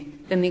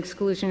name, then the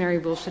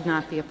exclusionary rule should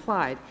not be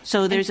applied.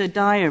 So there's a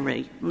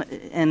diary,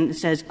 and it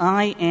says,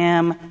 I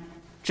am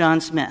John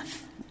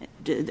Smith.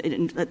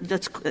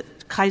 That's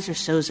Kaiser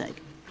Soze.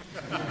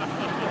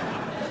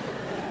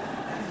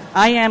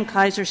 I am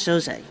Kaiser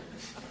Soze.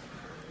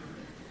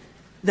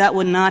 That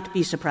would not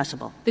be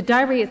suppressible. The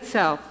diary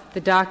itself,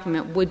 the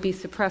document, would be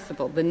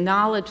suppressible. The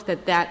knowledge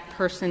that that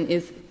person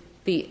is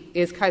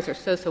Kaiser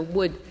Soze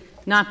would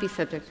not be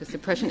subject to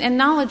suppression. And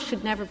knowledge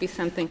should never be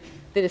something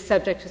that is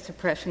subject to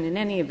suppression in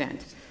any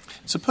event.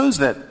 Suppose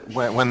that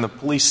when the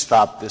police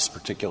stopped this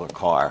particular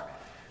car,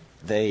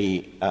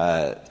 they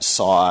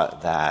saw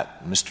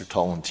that Mr.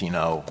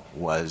 Tolentino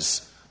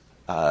was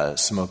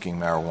smoking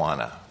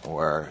marijuana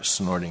or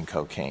snorting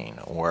cocaine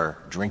or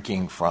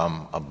drinking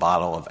from a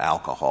bottle of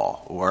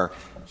alcohol, or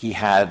he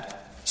had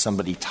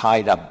somebody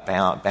tied up,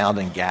 bound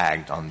and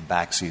gagged on the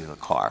backseat of the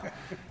car.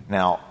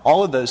 Now,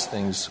 all of those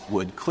things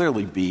would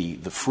clearly be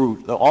the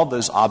fruit — all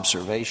those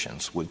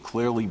observations would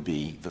clearly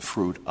be the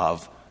fruit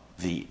of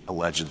the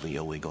allegedly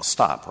illegal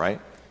stop,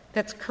 right?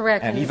 That's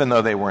correct. And even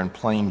though they were in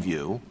plain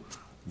view,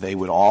 they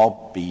would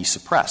all be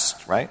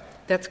suppressed, right?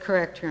 That's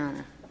correct, Your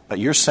Honor. But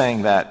you're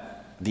saying that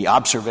the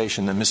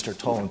observation that Mr.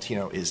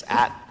 Tolentino is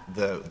at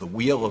the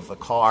wheel of the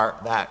car,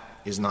 that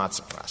is not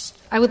suppressed.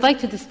 I would like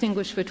to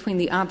distinguish between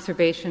the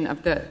observation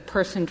of the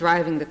person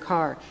driving the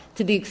car,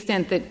 to the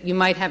extent that you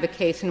might have a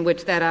case in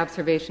which that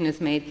observation is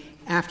made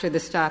after the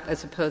stop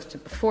as opposed to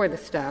before the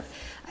stop.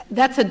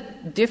 That's a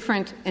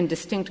different and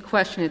distinct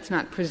question. It's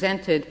not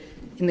presented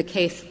in the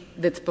case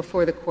that's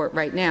before the Court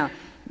right now,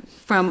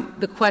 from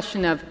the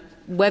question of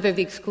whether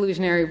the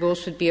exclusionary rule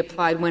should be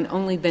applied when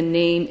only the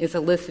name is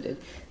elicited.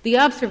 The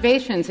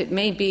observations, it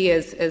may be,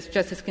 as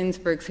Justice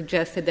Ginsburg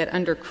suggested, that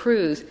under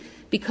Cruz,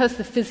 because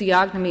the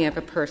physiognomy of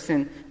a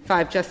person,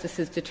 5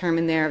 justices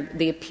determined there,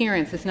 the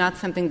appearance is not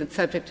something that's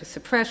subject to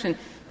suppression,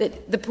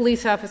 that the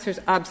police officer's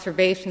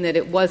observation that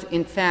it was,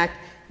 in fact,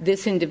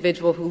 this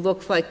individual who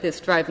looks like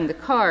this driving the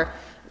car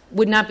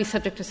would not be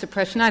subject to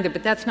suppression either,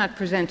 but that's not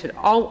presented.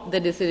 All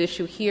that is at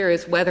issue here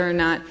is whether or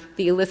not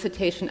the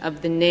elicitation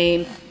of the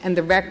name and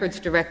the records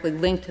directly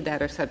linked to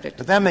that are subject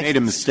to suppression. But that made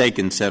a mistake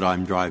and said,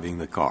 I'm driving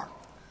the car.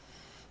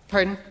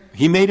 Pardon?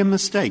 He made a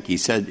mistake. He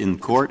said in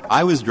court,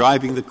 I was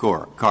driving the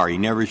car. He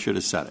never should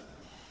have said it.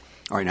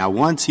 All right, now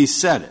once he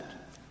said it,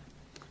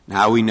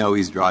 now we know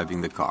he's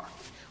driving the car.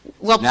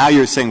 Well, now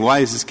you're saying, why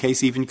does this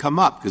case even come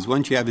up? Because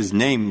once you have his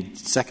name, the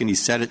second he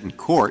said it in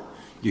court,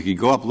 you could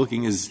go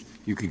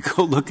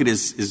look at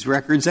his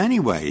records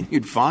anyway, and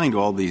you'd find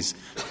all these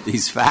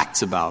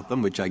facts about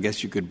them, which I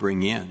guess you could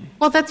bring in.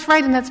 Well, that's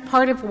right, and that's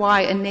part of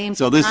why a name.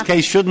 So this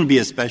case shouldn't be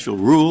a special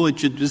rule. It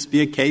should just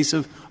be a case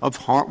of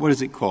what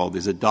is it called?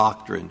 There's a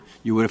doctrine.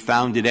 You would have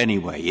found it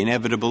anyway,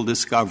 inevitable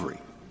discovery.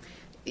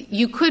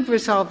 You could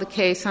resolve the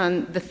case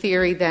on the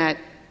theory that,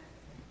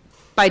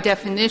 by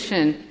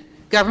definition,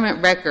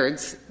 government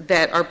records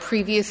that are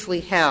previously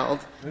held.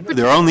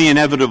 They're only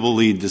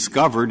inevitably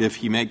discovered if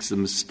he makes the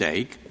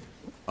mistake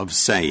of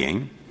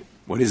saying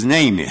what his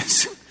name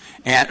is.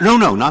 And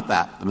no, not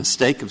that. The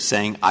mistake of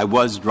saying, I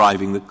was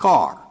driving the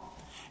car.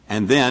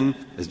 And then,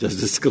 as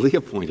Justice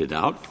Scalia pointed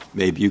out,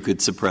 maybe you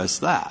could suppress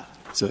that.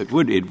 So it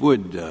would.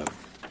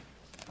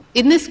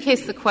 In this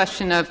case, the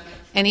question of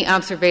any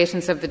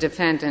observations of the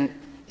defendant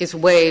is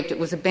waived. It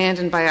was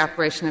abandoned by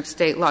operation of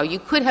state law. You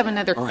could have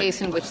another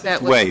case in which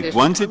that was waived.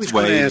 Once it's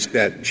waived. I was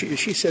going to ask that.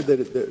 She said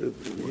that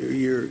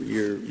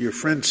your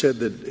friend said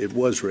that it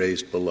was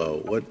raised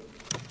below.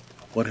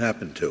 What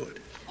happened to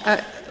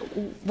it?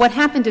 What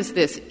happened is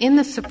this. In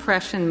the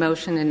suppression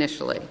motion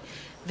initially,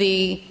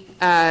 the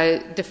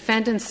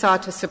defendant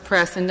sought to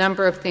suppress a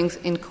number of things,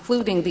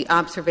 including the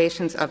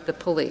observations of the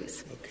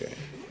police. Okay.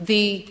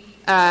 The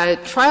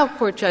trial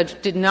court judge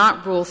did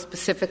not rule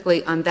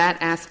specifically on that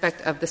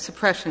aspect of the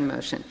suppression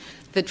motion.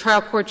 The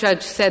trial court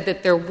judge said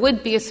that there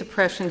would be a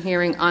suppression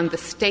hearing on the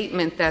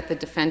statement that the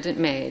defendant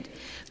made,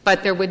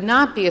 but there would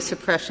not be a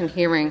suppression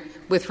hearing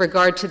with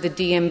regard to the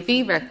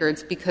DMV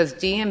records because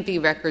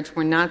DMV records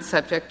were not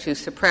subject to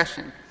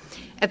suppression.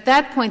 At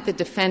that point, the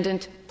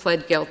defendant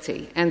pled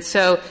guilty. And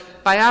so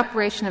by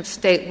operation of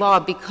state law,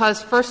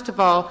 because, first of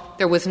all,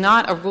 there was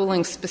not a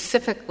ruling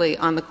specifically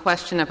on the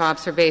question of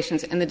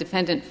observations, and the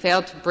defendant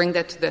failed to bring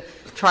that to the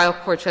trial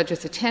court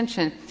judge's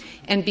attention,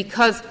 and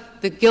because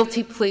the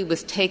guilty plea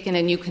was taken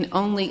and you can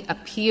only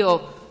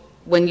appeal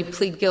when you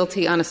plead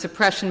guilty on a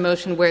suppression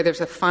motion where there's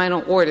a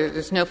final order,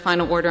 there's no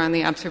final order on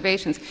the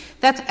observations,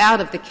 that's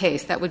out of the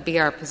case. That would be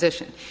our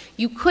position.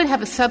 You could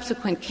have a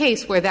subsequent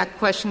case where that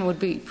question would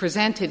be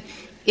presented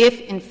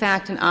if, in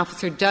fact, an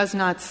officer does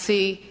not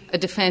see a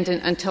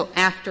defendant until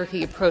after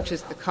he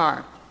approaches the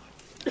car.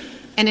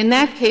 And in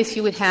that case,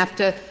 you would have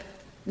to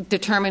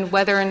determine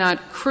whether or not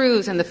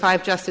Cruz and the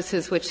 5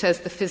 justices, which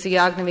says the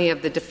physiognomy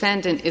of the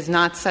defendant is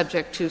not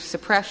subject to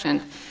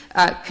suppression,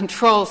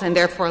 controls and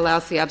therefore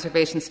allows the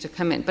observations to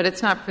come in. But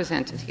it's not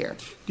presented here.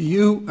 Do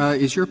you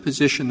is your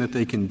position that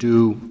they can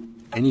do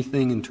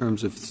anything in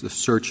terms of the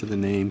search of the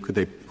name? Could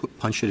they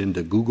punch it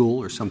into Google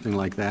or something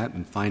like that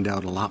and find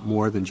out a lot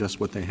more than just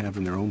what they have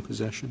in their own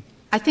possession?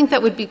 I think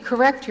that would be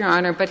correct, Your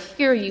Honor, but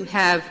here you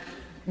have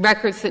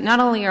records that not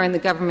only are in the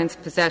government's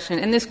possession,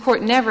 and this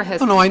Court never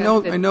has. No, I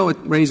know it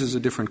raises a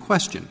different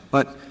question,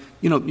 but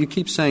you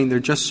keep saying they're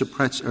just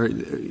suppressed, or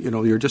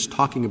you're just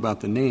talking about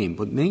the name,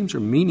 but names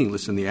are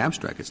meaningless in the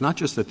abstract. It's not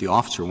just that the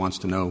officer wants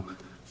to know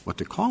what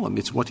to call him;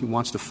 it's what he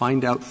wants to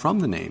find out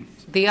from the name.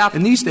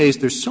 And these days,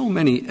 there's so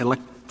many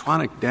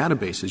electronic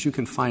databases, you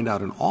can find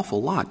out an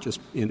awful lot just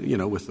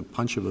with the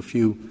punch of a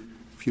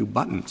few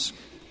buttons.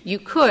 You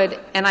could,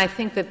 and I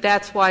think that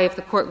that's why, if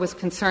the Court was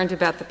concerned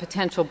about the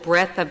potential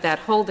breadth of that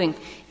holding,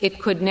 it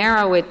could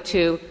narrow it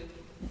to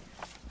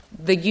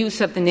the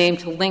use of the name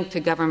to link to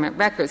government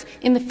records.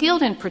 In the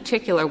field in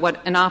particular, what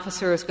an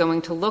officer is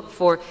going to look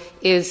for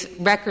is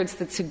records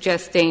that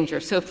suggest danger.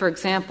 So, for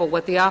example,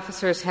 what the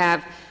officers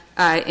have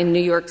in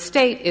New York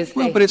State is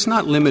but it's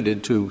not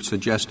limited to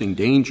suggesting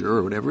danger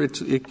or whatever.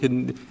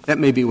 That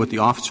may be what the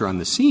officer on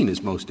the scene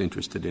is most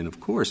interested in,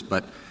 of course,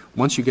 but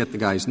once you get the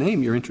guy's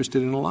name, you're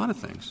interested in a lot of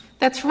things.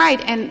 That's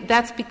right, and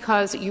that's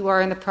because you are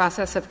in the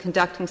process of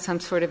conducting some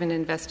sort of an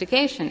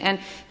investigation. And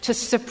to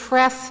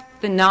suppress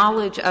the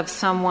knowledge of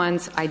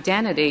someone's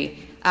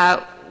identity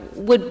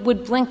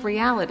would blink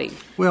reality.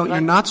 Well, you're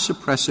not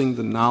suppressing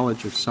the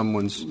knowledge of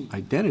someone's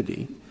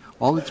identity.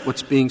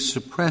 What's being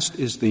suppressed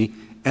is the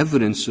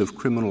evidence of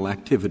criminal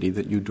activity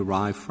that you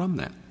derive from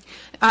that.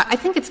 I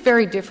think it's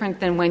very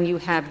different than when you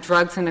have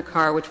drugs in a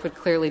car, which would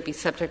clearly be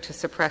subject to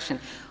suppression.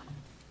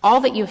 All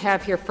that you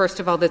have here, first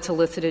of all, that's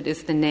elicited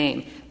is the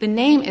name. The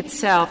name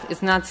itself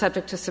is not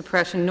subject to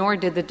suppression, nor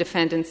did the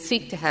defendant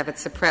seek to have it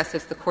suppressed,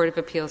 as the Court of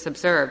Appeals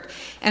observed.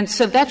 And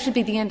so that should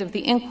be the end of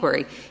the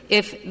inquiry.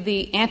 If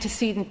the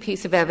antecedent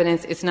piece of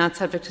evidence is not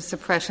subject to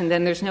suppression,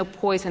 then there's no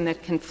poison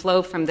that can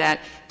flow from that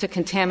to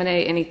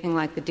contaminate anything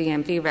like the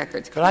DMV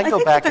records. Could I go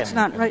think back? That's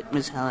not right,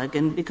 Ms.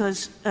 Halligan,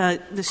 because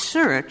the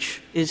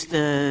search is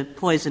the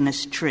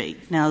poisonous tree.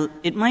 Now,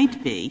 it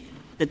might be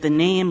that the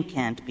name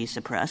can't be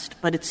suppressed,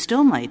 but it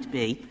still might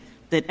be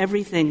that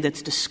everything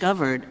that's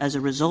discovered as a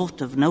result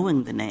of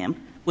knowing the name,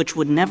 which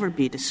would never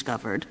be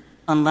discovered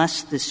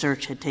unless the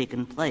search had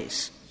taken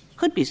place,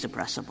 could be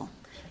suppressible.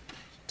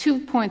 2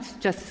 points,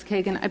 Justice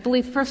Kagan. I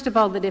believe, first of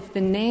all, that if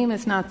the name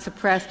is not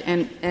suppressed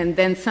and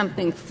then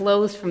something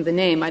flows from the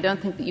name, I don't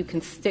think that you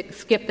can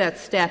skip that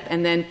step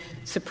and then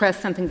suppress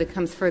something that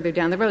comes further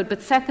down the road.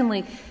 But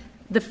secondly,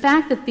 the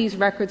fact that these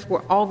records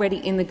were already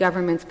in the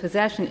government's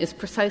possession is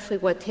precisely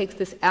what takes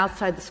this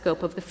outside the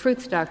scope of the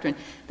Fruits Doctrine.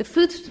 The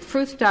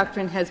Fruits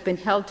Doctrine has been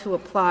held to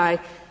apply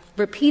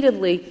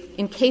repeatedly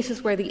in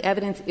cases where the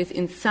evidence is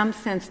in some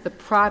sense the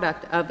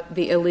product of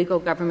the illegal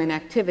government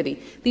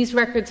activity. These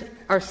records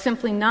are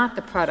simply not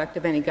the product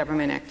of any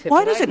government activity.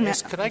 Why does it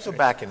matter? Could I go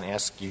back and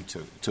ask you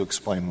to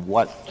explain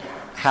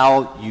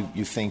how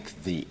you think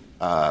the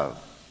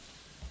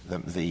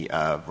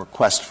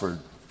request for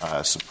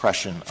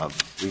suppression of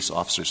police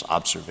officers'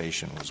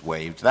 observation was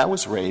waived? That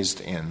was raised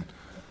in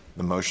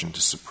the motion to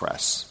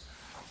suppress,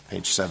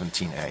 page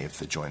 17A of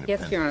the joint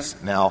appendix. Yes, Your Honor.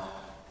 Now,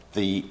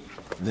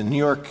 the New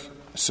York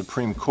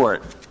Supreme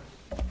Court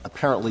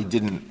apparently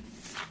didn't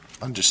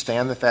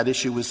understand that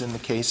issue was in the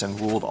case and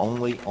ruled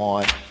only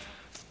on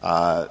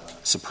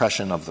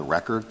suppression of the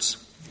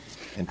records,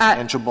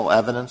 intangible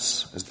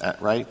evidence. Is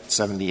that right?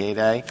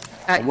 78A.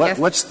 Yes.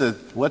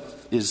 What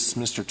is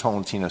Mr.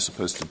 Tolentino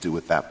supposed to do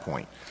at that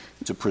point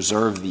to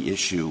preserve the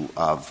issue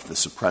of the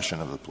suppression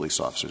of the police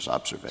officer's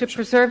observation? To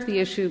preserve the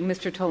issue,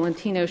 Mr.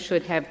 Tolentino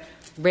should have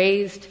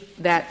raised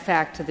that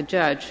fact to the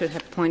judge, should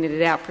have pointed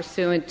it out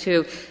pursuant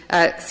to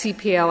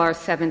CPLR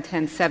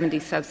 71070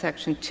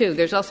 subsection 2.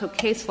 There's also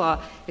case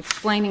law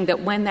explaining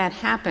that when that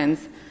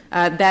happens,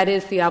 that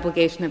is the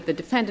obligation of the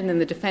defendant,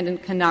 and the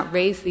defendant cannot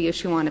raise the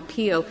issue on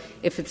appeal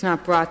if it's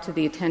not brought to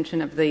the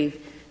attention of the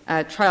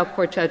trial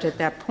court judge at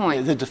that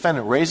point. The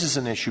defendant raises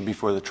an issue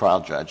before the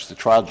trial judge. The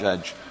trial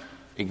judge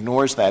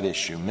ignores that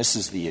issue,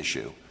 misses the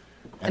issue.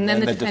 And then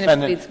the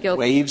defendant pleads guilty.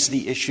 Waives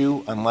the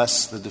issue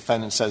unless the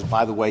defendant says,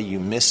 by the way,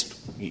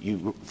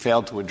 you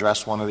failed to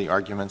address one of the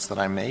arguments that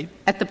I made?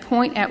 At the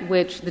point at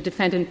which the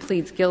defendant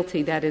pleads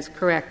guilty, that is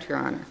correct, Your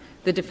Honor.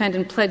 The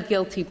defendant pled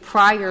guilty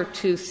prior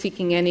to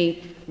seeking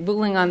any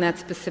ruling on that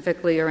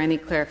specifically or any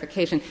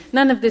clarification.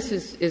 None of this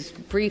is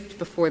briefed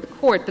before the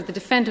court, but the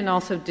defendant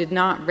also did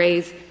not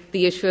raise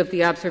the issue of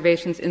the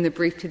observations in the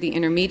brief to the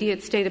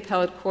intermediate state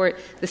appellate court,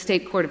 the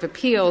state court of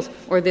appeals,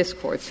 or this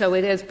court. So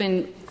it has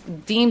been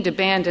deemed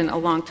abandoned a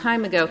long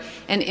time ago.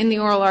 And in the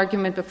oral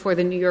argument before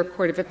the New York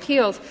Court of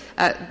Appeals,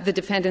 the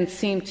defendants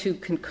seemed to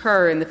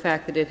concur in the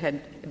fact that it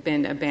had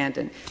been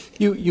abandoned.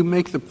 You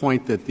make the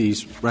point that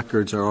these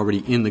records are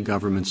already in the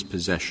government's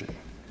possession.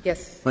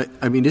 Yes. But,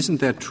 I mean, isn't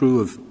that true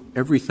of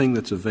everything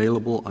that's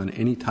available on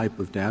any type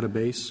of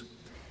database?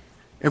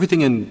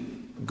 Everything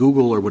in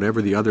Google or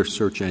whatever the other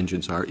search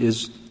engines are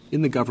is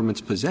in the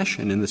government's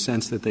possession in the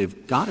sense that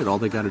they've got it. All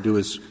they've got to do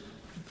is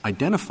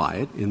identify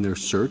it in their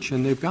search,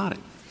 and they've got it.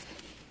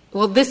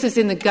 Well, this is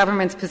in the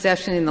government's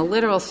possession in the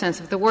literal sense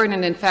of the word,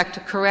 and in fact, to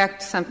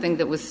correct something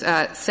that was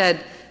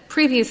said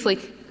previously,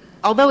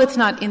 although it's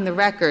not in the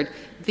record,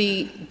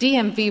 the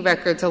DMV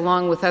records,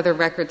 along with other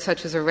records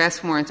such as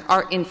arrest warrants,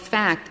 are in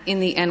fact in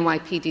the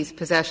NYPD's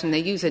possession. They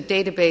use a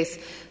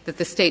database that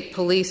the state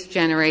police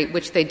generate,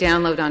 which they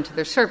download onto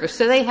their server.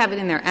 So they have it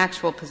in their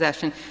actual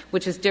possession,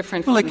 which is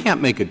different Well, it can't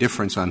make a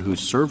difference on whose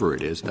server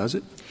it is, does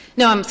it?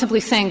 No, I'm simply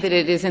saying that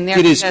it is in their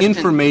It is possession.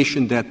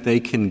 information that they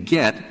can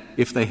get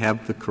if they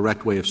have the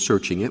correct way of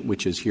searching it,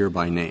 which is here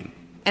by name.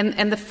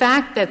 And the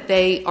fact that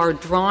they are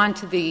drawn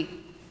to the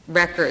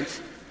records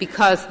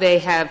because they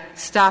have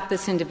stopped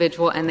this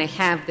individual and they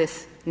have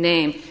this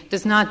name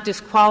does not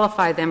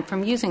disqualify them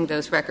from using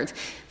those records.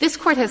 This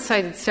Court has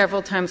cited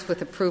several times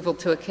with approval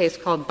to a case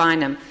called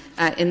Bynum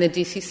in the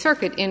D.C.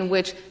 Circuit, in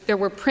which there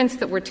were prints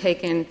that were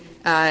taken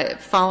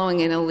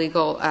following an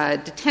illegal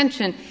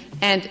detention,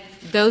 and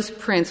those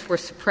prints were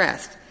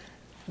suppressed.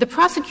 The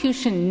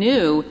prosecution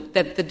knew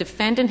that the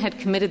defendant had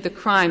committed the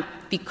crime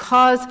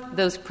because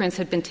those prints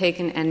had been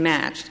taken and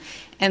matched.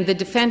 And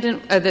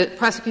the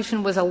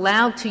prosecution was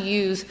allowed to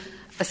use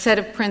a set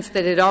of prints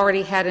that it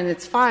already had in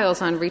its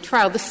files on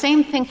retrial. The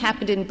same thing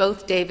happened in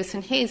both Davis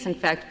and Hayes, in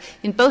fact.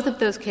 In both of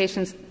those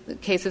cases,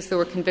 there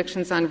were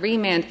convictions on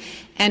remand,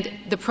 and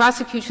the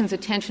prosecution's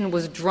attention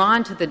was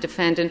drawn to the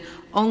defendant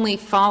only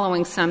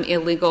following some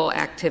illegal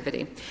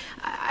activity.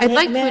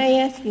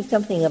 May I ask you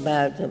something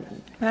about the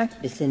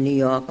practice in New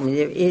York? I mean,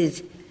 there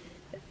is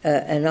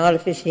an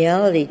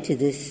artificiality to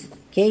this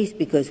case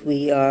because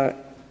we are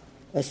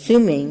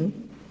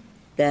assuming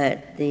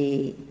that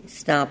the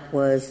stop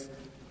was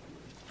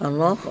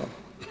unlawful.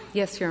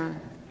 Yes, Your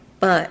Honor.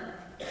 But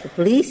the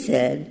police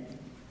said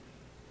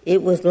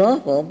it was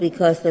lawful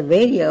because the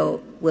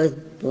radio was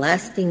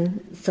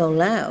blasting so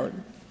loud.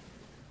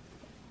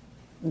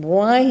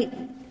 Why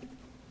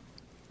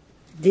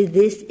did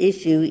this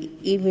issue,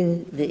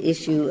 even the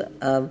issue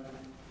of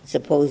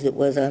suppose it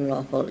was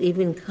unlawful,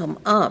 even come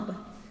up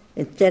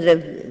instead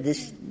of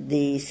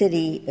the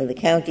city or the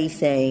county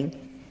saying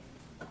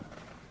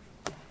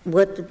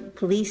what the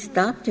police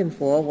stopped him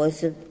for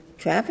was a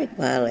traffic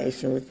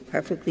violation? Was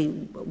perfectly.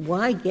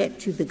 Why get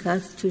to the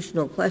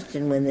constitutional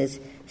question when there's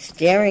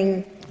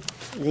staring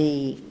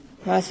the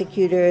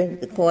prosecutor,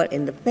 the court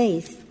in the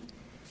face,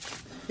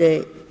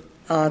 the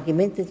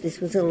argument that this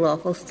was a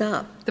lawful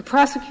stop? The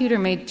prosecutor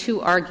made two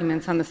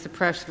arguments on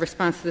the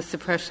response to the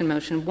suppression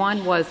motion.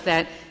 One was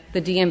that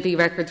the DMV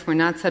records were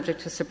not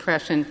subject to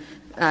suppression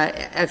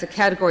as a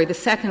category. The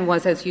second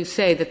was, as you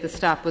say, that the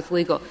stop was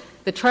legal.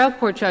 The trial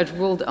court judge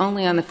ruled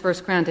only on the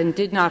first ground and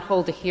did not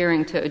hold a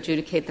hearing to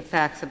adjudicate the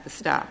facts of the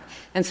stop.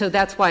 And so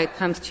that's why it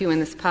comes to you in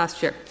this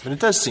posture. But it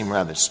does seem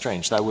rather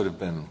strange. That would have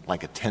been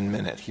like a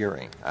 10-minute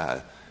hearing.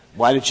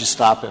 Why did you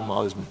stop him?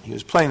 Well, he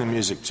was playing the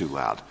music too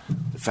loud. The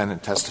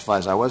defendant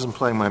testifies, I wasn't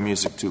playing my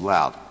music too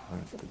loud.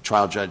 The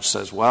trial judge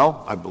says,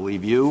 well, I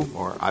believe you,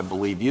 or I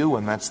believe you,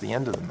 and that's the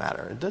end of the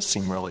matter. It does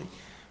seem really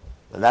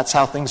 — that's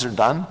how things are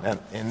done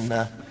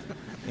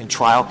in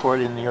trial court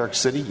in New York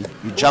City.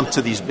 You jump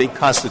to these big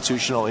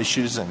constitutional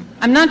issues and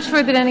 — I'm not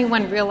sure that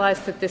anyone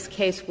realized that this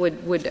case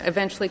would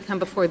eventually come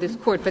before this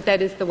court, but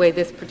that is the way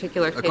this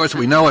particular case — Of course,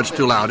 we know it's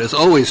too loud. It's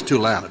always too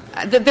loud.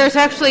 There's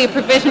actually a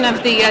provision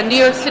of the New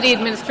York City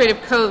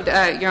Administrative Code,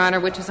 Your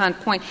Honor, which is on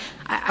point.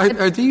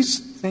 Are these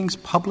things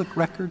public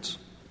records?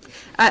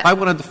 I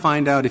wanted to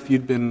find out if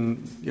you'd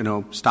been,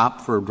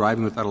 stopped for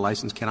driving without a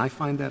license. Can I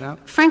find that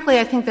out? Frankly,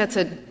 I think that's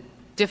a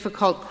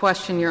difficult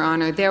question, Your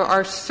Honor. There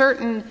are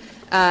certain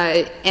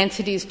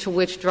entities to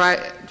which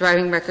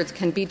driving records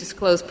can be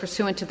disclosed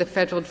pursuant to the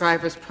Federal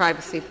Driver's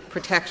Privacy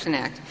Protection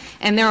Act.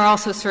 And there are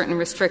also certain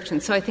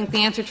restrictions. So I think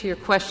the answer to your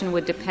question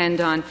would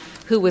depend on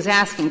who was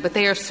asking. But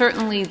they are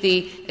certainly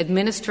the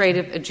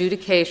administrative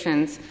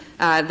adjudications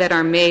that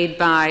are made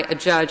by a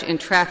judge in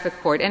traffic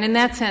court. And in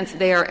that sense,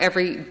 they are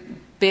every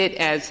bit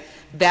as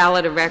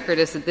valid a record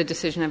as the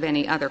decision of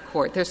any other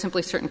court. There are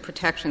simply certain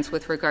protections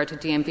with regard to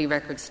DMV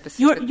records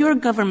specifically. Your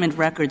government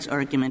records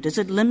argument, is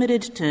it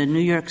limited to New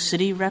York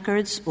City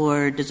records,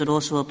 or does it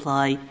also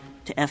apply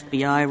to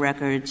FBI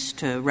records,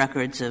 to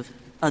records of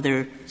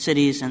other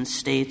cities and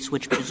states,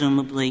 which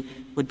presumably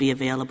would be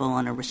available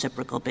on a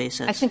reciprocal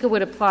basis? I think it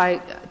would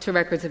apply to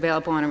records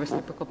available on a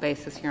reciprocal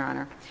basis, Your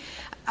Honor.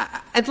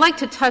 I'd like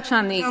to touch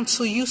on the —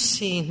 Counsel, you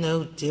see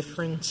no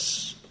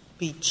difference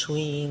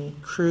between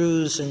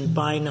Cruz and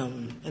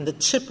Bynum and the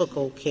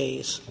typical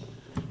case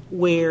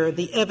where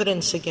the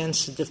evidence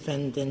against the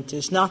defendant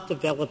is not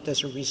developed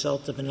as a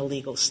result of an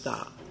illegal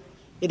stop.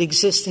 It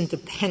exists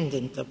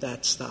independent of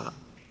that stop.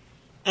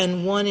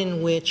 and one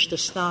in which the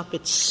stop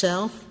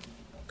itself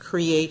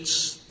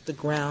creates the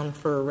ground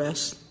for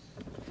arrest?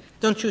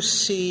 Don't you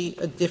see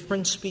a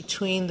difference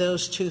between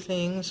those two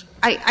things?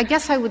 I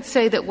guess I would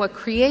say that what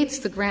creates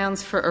the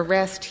grounds for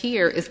arrest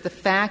here is the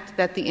fact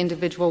that the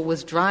individual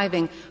was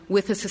driving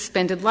with a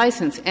suspended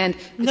license. And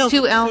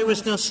there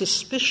was no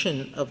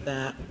suspicion of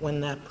that when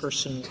that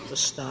person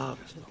was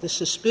stopped. The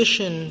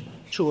suspicion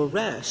to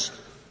arrest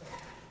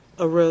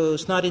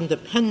arose not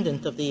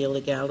independent of the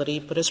illegality,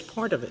 but as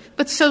part of it.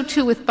 But so,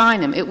 too, with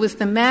Bynum. It was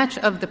the match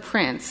of the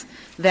prints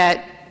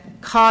that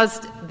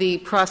caused the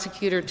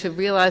prosecutor to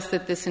realize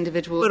that this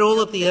individual... But all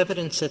of the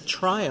evidence at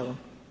trial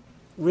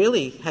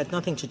really had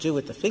nothing to do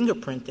with the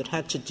fingerprint. It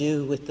had to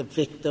do with the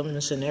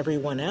victims and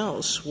everyone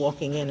else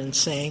walking in and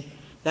saying,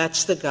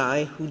 that's the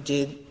guy who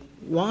did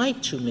Y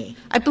to me.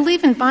 I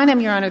believe in Bynum,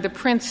 Your Honor, the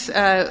prints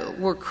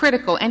were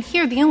critical. And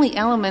here, the only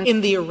element...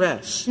 In the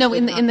arrest. No,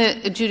 in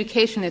the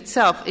adjudication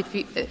itself.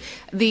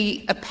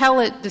 The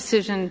appellate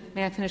decision,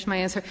 may I finish my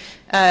answer,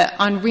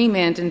 on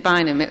remand in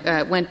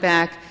Bynum, went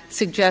back,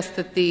 suggests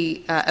that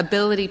the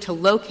ability to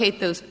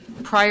locate those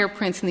prior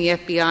prints in the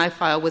FBI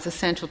file was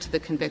essential to the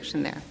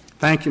conviction there.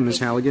 Thank you, Ms.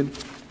 Halligan.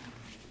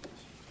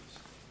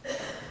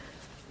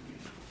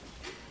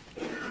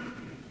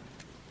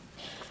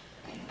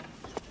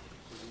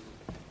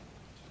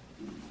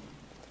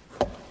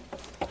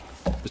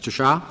 Mr.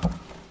 Shah?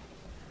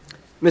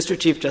 Mr.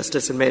 Chief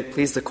Justice, and may it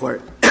please the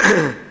Court,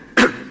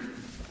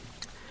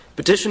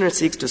 Petitioner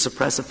seeks to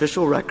suppress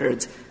official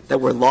records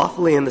that were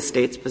lawfully in the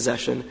State's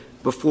possession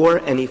before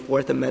any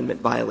Fourth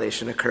Amendment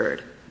violation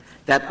occurred.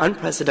 That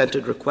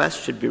unprecedented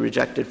request should be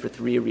rejected for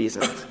three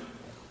reasons.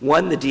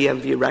 One, the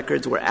DMV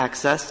records were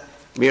accessed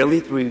merely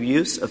through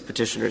use of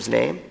Petitioner's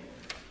name.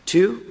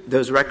 Two,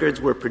 those records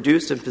were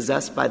produced and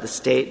possessed by the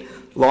State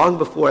long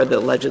before the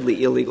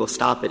allegedly illegal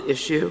stop at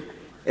issue.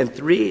 And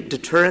three,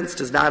 deterrence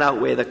does not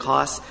outweigh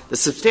the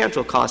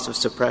substantial cost of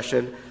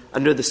suppression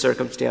under the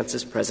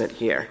circumstances present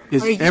here.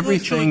 Is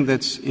everything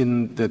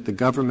that the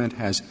government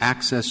has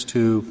access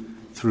to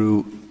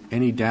through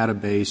any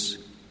database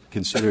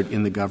considered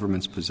in the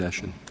government's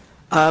possession?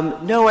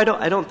 No,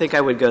 I don't think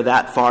I would go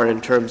that far in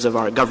terms of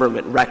our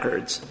government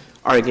records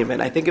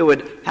argument. I think it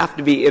would have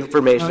to be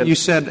information. You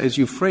said, as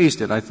you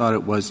phrased it, I thought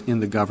it was in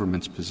the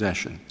government's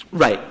possession.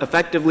 Right.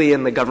 Effectively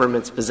in the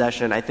government's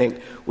possession, I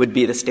think, would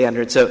be the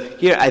standard. So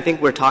here, I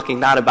think we're talking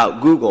not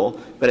about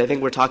Google, but I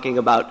think we're talking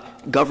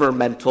about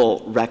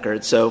governmental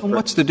records. So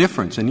what's the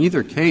difference? In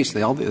either case,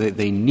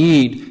 they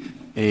need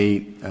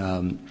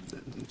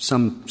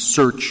some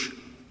search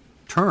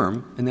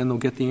term, and then they'll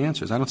get the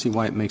answers. I don't see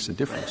why it makes a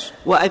difference.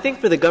 Well, I think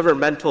for the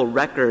governmental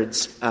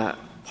records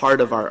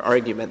part of our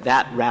argument,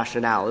 that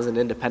rationale is an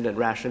independent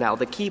rationale.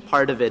 The key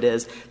part of it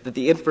is that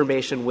the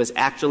information was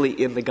actually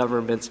in the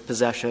government's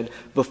possession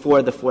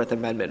before the Fourth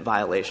Amendment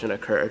violation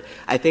occurred.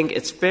 I think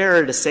it's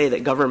fairer to say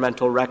that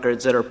governmental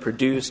records that are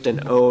produced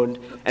and owned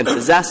and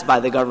possessed by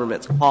the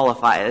government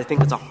qualify. I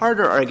think it's a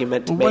harder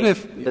argument to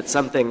make that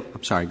something —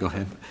 I'm sorry, go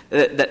ahead.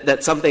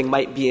 That something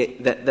might be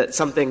that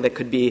something that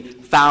could be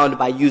found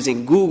by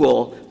using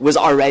Google was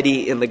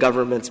already in the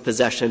government's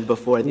possession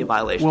before the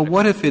violation. Well,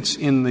 what if it's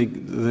in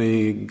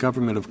the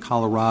government of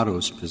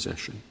Colorado's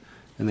possession,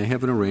 and they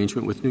have an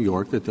arrangement with New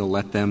York that they'll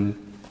let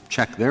them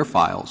check their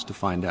files to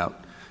find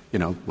out,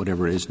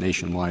 whatever it is,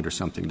 nationwide or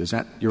something? Does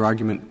your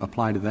argument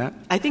apply to that?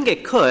 I think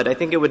it could. I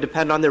think it would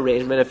depend on the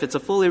arrangement. If it's a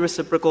fully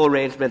reciprocal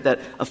arrangement that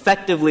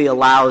effectively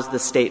allows the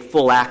State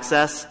full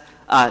access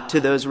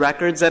to those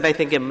records, then I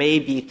think it may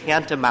be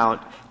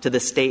tantamount to the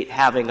State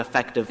having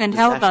effective possession. And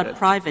how about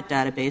private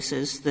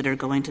databases that are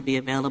going to be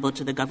available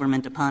to the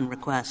government upon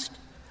request?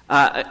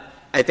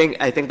 I think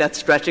that's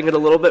stretching it a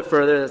little bit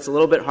further. That's a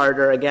little bit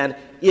harder. Again,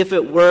 if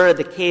it were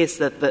the case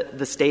that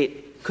the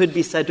State could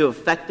be said to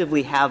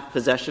effectively have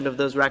possession of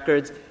those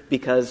records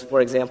because,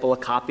 for example, a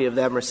copy of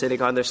them are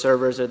sitting on their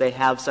servers or they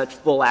have such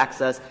full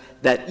access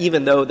that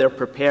even though they're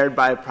prepared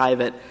by a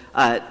private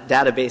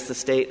database, the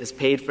State has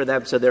paid for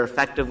them, so they're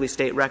effectively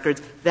State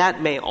records,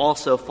 that may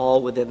also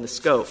fall within the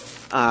scope.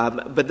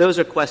 But those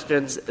are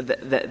questions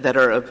that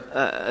are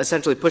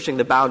essentially pushing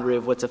the boundary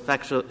of what's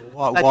effectively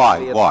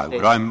Why?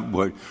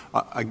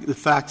 The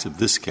facts of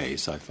this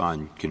case I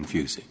find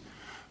confusing.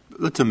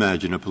 Let's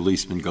imagine a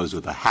policeman goes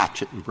with a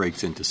hatchet and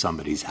breaks into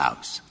somebody's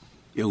house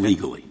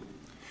illegally.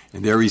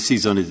 And there he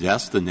sees on his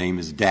desk the name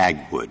is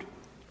Dagwood.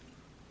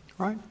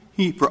 Right?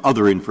 He, for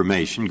other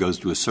information, goes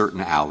to a certain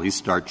alley,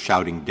 starts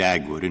shouting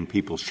Dagwood, and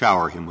people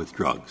shower him with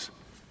drugs.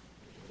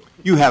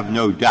 You have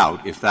no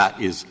doubt if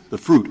that is the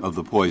fruit of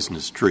the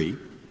poisonous tree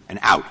and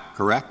out,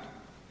 correct?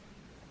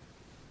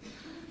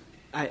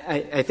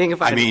 I think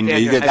if I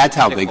that's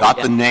how they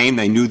got the name.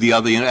 They knew the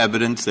other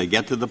evidence. They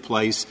get to the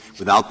place.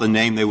 Without the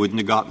name, they wouldn't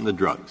have gotten the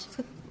drugs.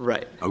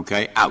 Right.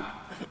 Okay, out.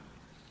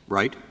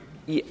 Right?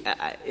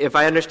 If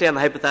I understand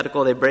the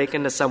hypothetical, they break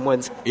into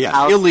someone's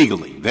house.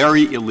 Illegally,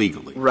 very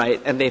illegally.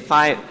 Right, and they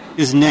find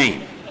his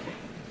name.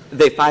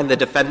 They find the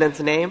defendant's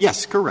name?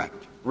 Yes,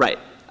 correct. Right.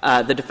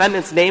 The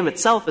defendant's name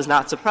itself is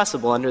not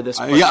suppressible under this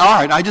Court. Yeah, all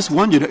right. I just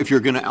wondered if you're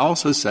going to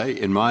also say,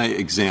 in my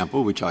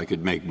example, which I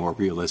could make more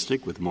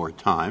realistic with more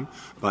time,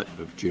 but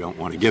you don't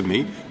want to give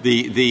me,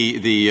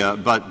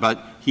 but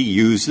he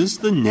uses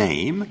the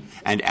name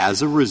and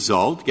as a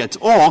result gets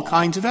all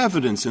kinds of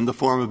evidence in the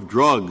form of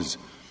drugs,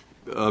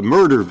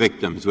 murder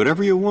victims,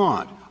 whatever you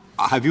want.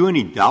 Have you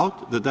any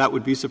doubt that that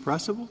would be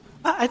suppressible?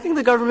 I think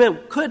the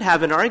government could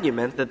have an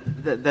argument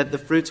that the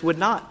fruits would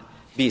not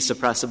be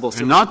suppressible.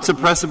 They're not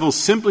suppressible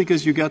simply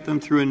because you get them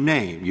through a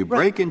name. You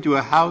break into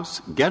a house,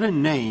 get a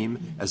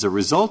name. As a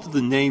result of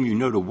the name, you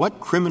know to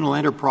what criminal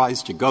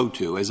enterprise to go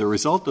to. As a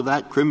result of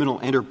that criminal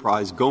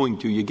enterprise going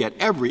to, you get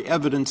every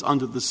evidence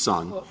under the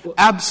sun,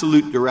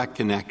 absolute direct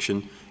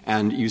connection,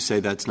 and you say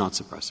that's not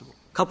suppressible.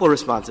 A couple of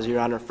responses, Your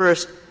Honor.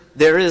 First,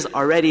 there is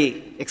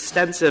already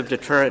extensive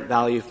deterrent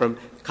value from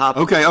cops.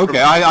 Okay.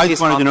 I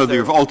just wanted to know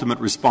your ultimate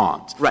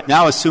response. Right.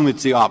 Now assume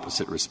it's the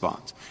opposite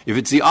response. If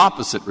it's the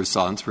opposite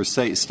response for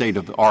state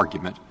of the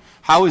argument,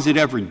 how is it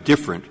ever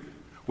different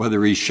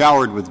whether he's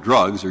showered with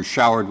drugs or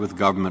showered with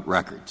government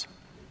records?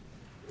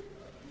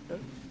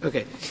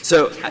 Okay.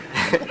 So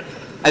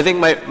I think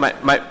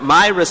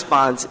my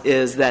response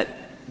is that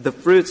the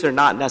fruits are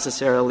not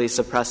necessarily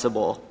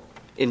suppressible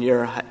in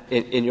your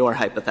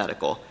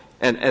hypothetical.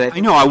 And I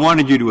know. I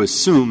wanted you to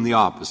assume the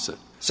opposite.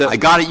 So I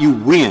got it. You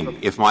win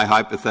if my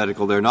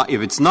hypothetical.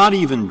 If it's not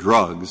even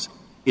drugs,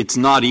 it's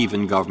not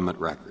even government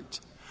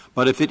records.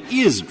 But if it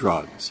is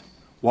drugs,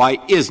 why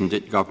isn't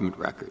it government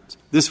records?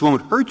 This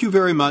won't hurt you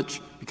very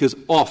much because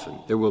often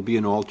there will be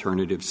an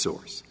alternative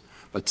source.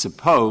 But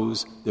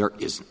suppose there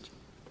isn't.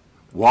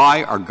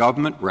 Why are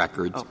government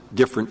records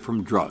different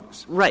from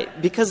drugs?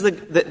 Right. Because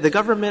the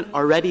government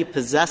already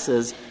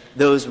possesses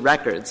those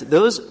records.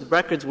 Those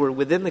records were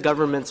within the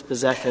government's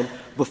possession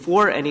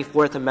before any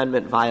Fourth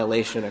Amendment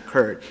violation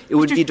occurred. It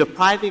would be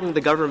depriving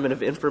the government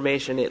of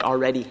information it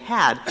already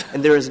had,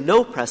 and there is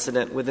no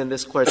precedent within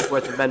this Court's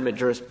Fourth Amendment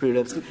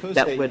jurisprudence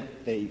that would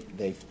 —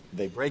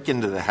 They break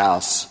into the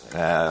house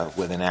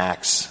with an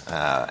axe,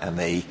 and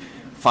they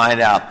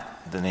find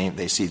out the name.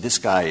 They see this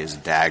guy is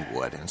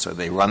Dagwood, and so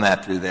they run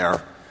that through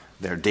their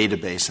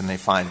database, and they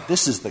find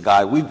this is the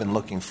guy we've been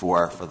looking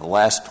for the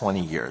last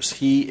 20 years.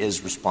 He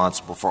is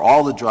responsible for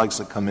all the drugs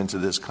that come into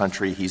this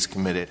country. He's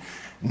committed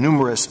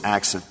numerous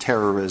acts of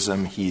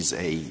terrorism. He's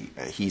a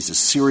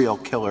serial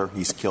killer.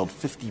 He's killed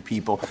 50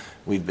 people.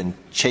 We've been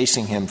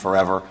chasing him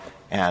forever.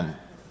 And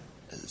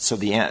so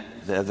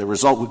the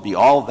result would be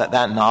all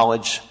that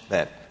knowledge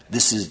that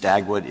this is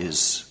Dagwood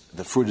is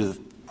the fruit of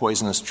the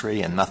poisonous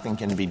tree and nothing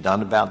can be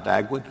done about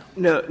Dagwood?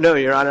 No,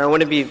 Your Honor. I want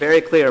to be very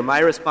clear. My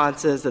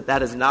response is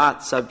that is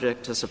not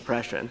subject to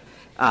suppression.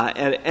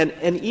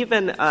 And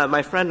even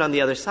my friend on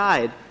the other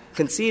side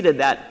conceded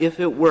that if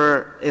it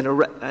were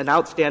an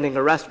outstanding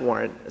arrest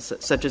warrant,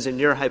 such as in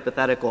your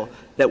hypothetical,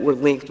 that were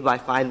linked by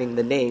finding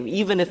the name,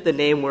 even if the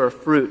name were a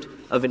fruit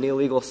of an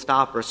illegal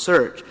stop or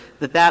search,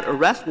 that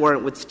arrest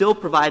warrant would still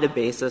provide a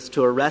basis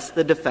to arrest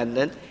the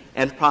defendant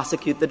and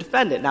prosecute the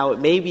defendant. Now, it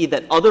may be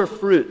that other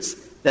fruits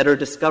that are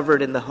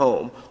discovered in the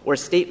home or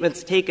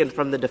statements taken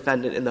from the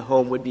defendant in the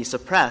home would be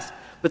suppressed,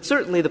 but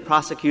certainly the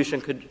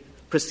prosecution could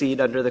proceed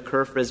under the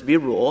Kerr-Frisbee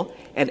rule,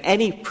 and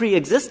any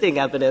pre-existing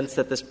evidence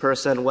that this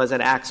person was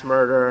an axe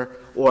murderer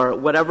or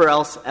whatever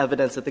else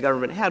evidence that the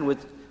government had would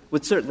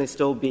certainly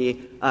still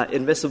be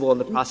admissible in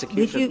the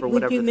prosecution for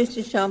whatever. Would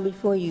you, Mr. Shaw,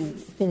 before you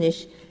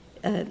finish,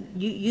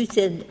 you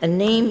said a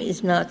name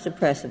is not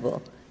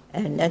suppressible,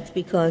 and that's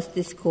because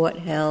this Court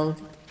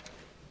held —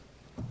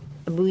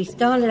 we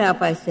started out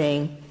by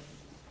saying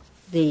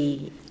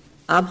the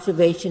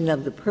observation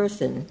of the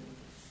person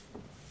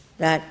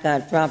that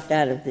got dropped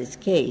out of this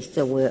case,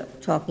 so we're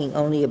talking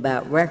only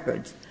about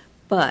records.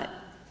 But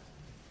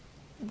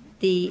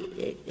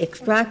the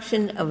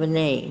extraction of a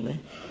name,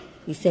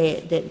 you say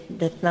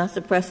that's not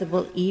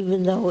suppressible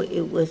even though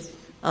it was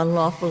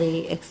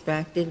unlawfully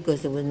extracted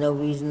because there was no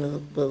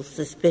reasonable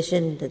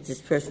suspicion that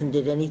this person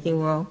did anything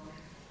wrong?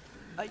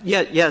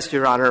 Yes,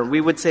 Your Honor. We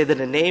would say that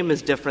a name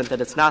is different,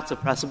 that it's not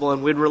suppressible,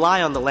 and we'd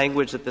rely on the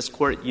language that this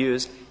Court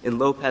used in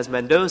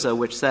Lopez-Mendoza,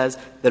 which says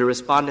that a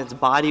respondent's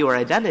body or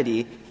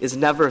identity is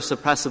never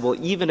suppressible,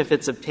 even if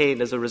it's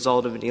obtained as a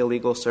result of an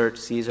illegal search,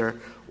 seizure,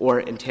 or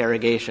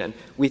interrogation.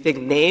 We think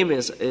name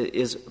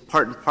is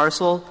part and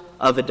parcel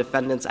of a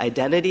defendant's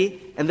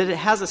identity, and that it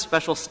has a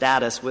special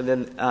status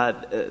within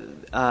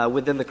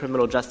the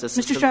criminal justice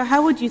system. Mr. Shaw,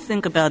 how would you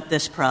think about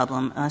this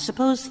problem?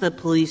 Suppose the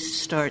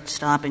police start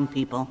stopping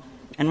people,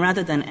 and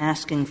rather than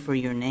asking for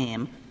your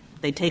name,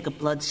 they take a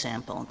blood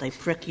sample, they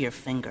prick your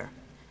finger,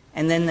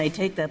 and then they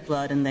take that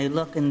blood and they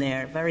look in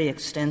their very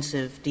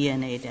extensive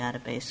DNA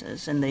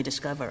databases, and they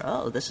discover,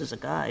 oh, this is a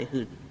guy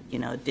who,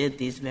 did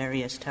these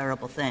various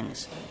terrible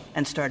things,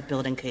 and start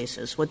building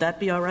cases. Would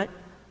that be all right?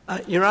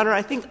 Your Honor,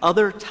 I think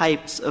other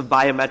types of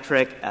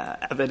biometric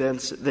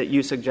evidence that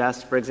you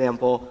suggest, for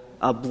example,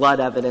 blood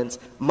evidence,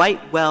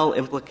 might well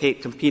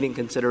implicate competing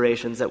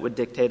considerations that would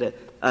dictate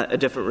a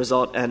different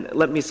result. And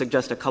let me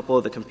suggest a couple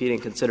of the competing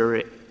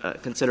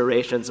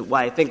considerations,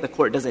 why I think the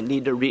Court doesn't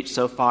need to reach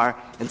so far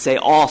and say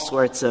all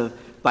sorts of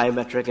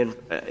biometric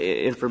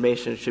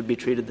information should be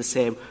treated the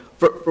same.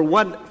 For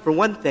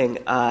one thing,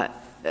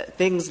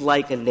 things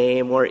like a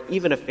name or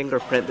even a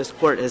fingerprint, this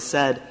Court has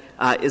said,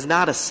 is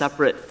not a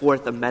separate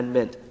Fourth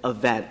Amendment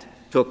event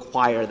to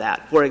acquire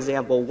that. For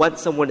example,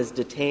 once someone is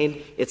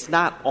detained, it's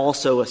not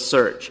also a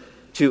search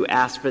to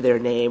ask for their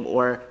name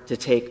or to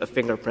take a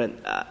fingerprint.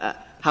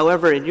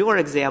 However, in your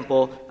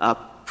example,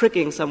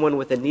 pricking someone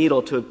with a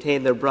needle to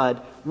obtain their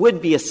blood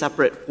would be a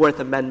separate Fourth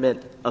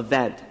Amendment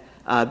event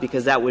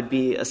because that would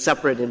be a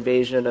separate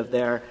invasion of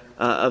their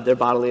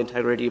bodily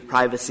integrity,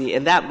 privacy,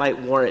 and that might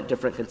warrant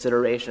different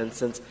considerations.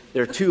 Since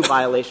there are two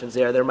violations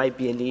there might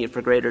be a need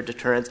for greater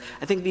deterrence.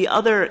 I think the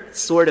other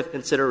sort of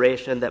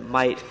consideration that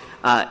might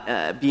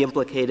be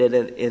implicated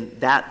in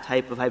that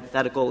type of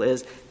hypothetical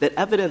is that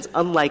evidence,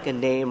 unlike a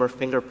name or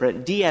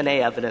fingerprint,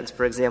 DNA evidence,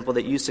 for example,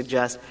 that you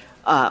suggest,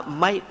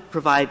 might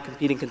provide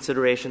competing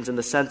considerations in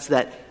the sense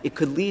that it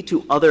could lead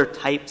to other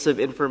types of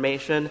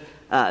information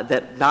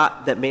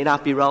that may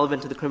not be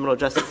relevant to the criminal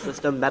justice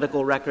system,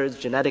 medical records,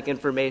 genetic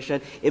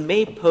information. It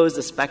may pose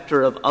a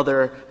specter of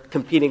other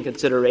competing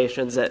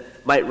considerations that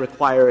might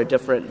require a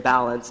different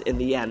balance in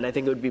the end. I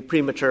think it would be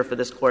premature for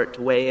this Court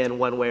to weigh in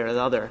one way or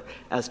the other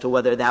as to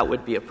whether that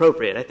would be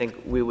appropriate. I think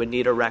we would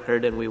need a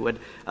record, and we would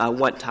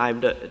want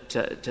time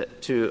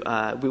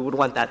we would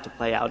want that to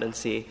play out and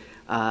see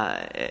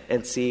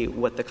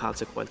what the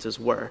consequences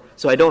were.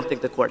 So I don't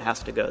think the Court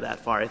has to go that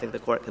far. I think the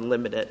Court can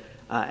limit it,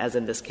 as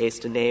in this case,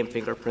 to name,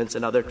 fingerprints,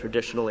 and other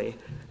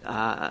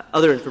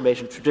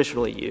information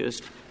traditionally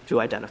used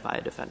to identify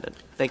a defendant.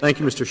 Thank you. Thank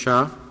you, Mr.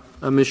 Shah.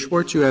 Ms.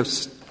 Schwartz, you have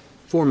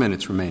 4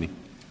 minutes remaining.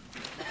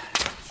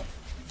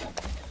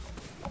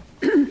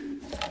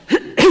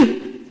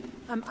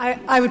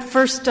 I would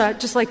first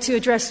just like to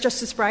address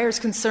Justice Breyer's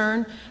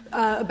concern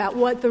about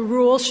what the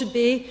rule should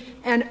be.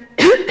 And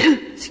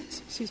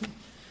excuse me.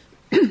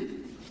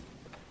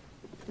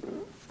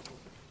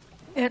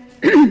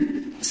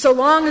 And so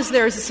long as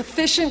there is a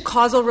sufficient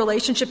causal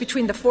relationship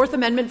between the Fourth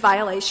Amendment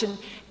violation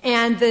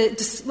and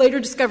the later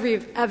discovery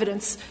of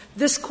evidence,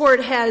 this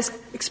Court has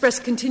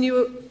expressed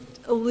continued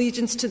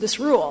allegiance to this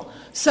rule.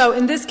 So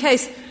in this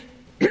case,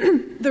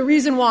 the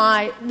reason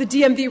why the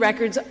DMV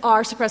records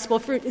are suppressible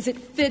fruit is it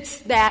fits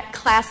that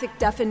classic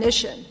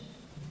definition.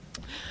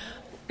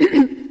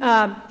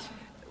 Why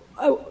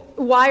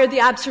are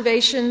the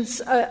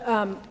observations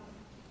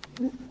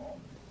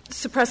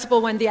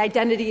suppressible when the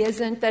identity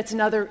isn't? That's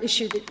another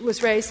issue that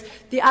was raised.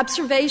 The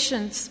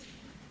observations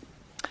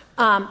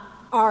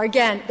are,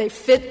 again, they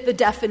fit the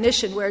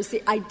definition, whereas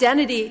the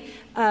identity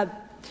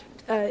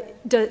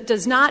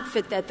does not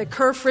fit that. The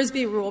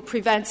Kerr-Frisbee rule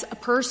prevents a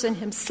person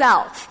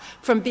himself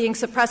from being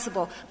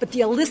suppressible, but the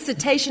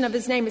elicitation of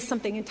his name is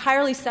something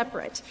entirely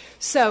separate.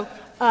 So,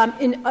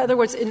 in other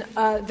words, in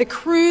the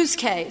Cruz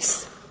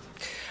case,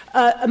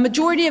 a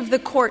majority of the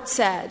Court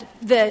said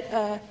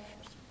that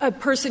a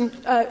person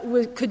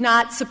could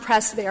not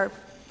suppress their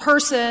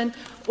person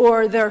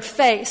or their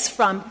face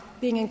from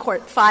being in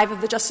court. 5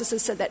 of the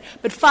justices said that.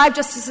 But 5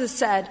 justices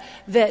said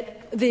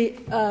that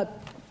the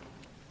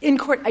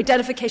in-court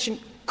identification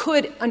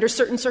could, under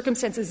certain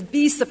circumstances,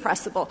 be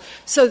suppressible.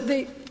 So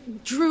they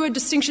drew a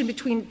distinction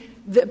between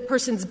the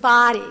person's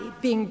body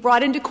being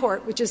brought into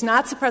court, which is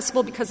not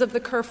suppressible because of the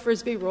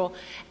Kerr-Frisbee rule,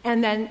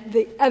 and then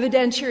the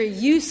evidentiary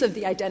use of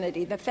the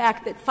identity, the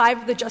fact that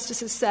 5 of the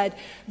justices said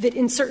that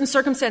in certain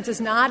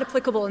circumstances not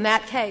applicable in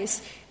that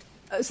case,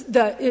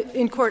 the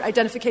in-court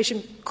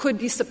identification could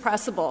be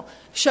suppressible,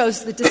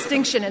 shows the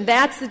distinction. And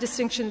that's the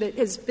distinction that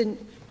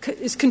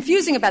is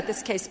confusing about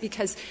this case,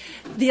 because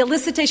the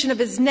elicitation of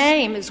his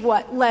name is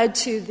what led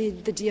to the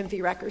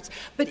DMV records.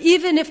 But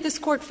even if this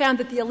Court found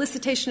that the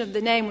elicitation of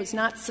the name was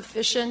not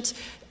sufficient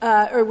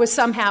or was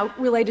somehow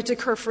related to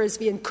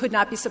Kerr-Frisbee and could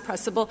not be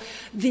suppressible,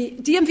 the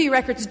DMV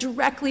records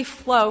directly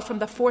flow from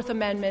the Fourth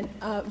Amendment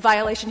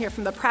violation here,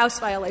 from the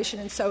Prowse violation,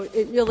 and so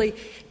it really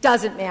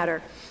doesn't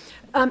matter.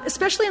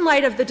 Especially in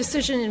light of the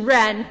decision in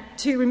Wren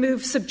to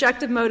remove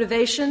subjective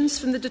motivations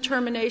from the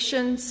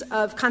determinations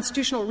of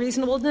constitutional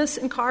reasonableness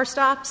in car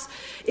stops,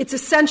 it's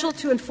essential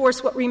to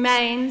enforce what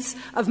remains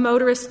of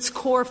motorists'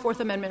 core Fourth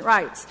Amendment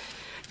rights.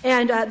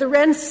 And the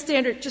Wren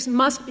standard just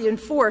must be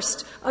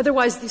enforced.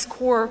 Otherwise, these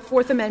core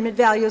Fourth Amendment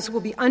values will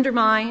be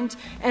undermined,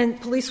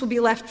 and police will be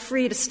left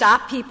free to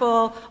stop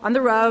people on the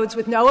roads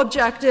with no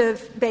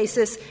objective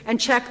basis and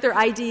check their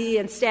ID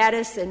and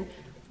status and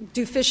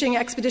do fishing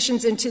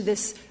expeditions into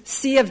this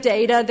sea of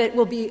data that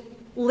will be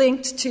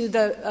linked to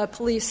the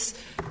police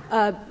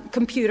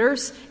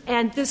computers,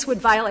 and this would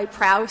violate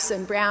Prowse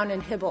and Brown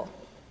and Hibble.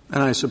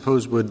 And I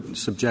suppose would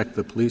subject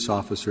the police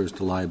officers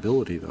to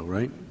liability, though,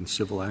 right, in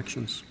civil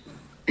actions?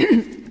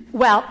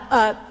 Well,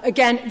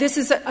 again, this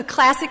is a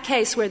classic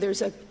case where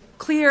there's a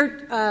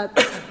clear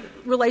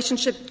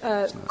relationship,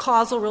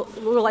 causal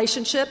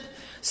relationship.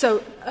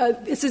 So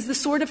this is the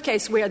sort of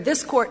case where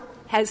this Court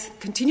has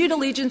continued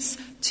allegiance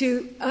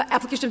to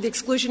application of the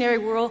exclusionary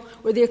rule,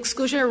 where the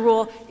exclusionary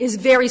rule is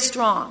very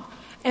strong.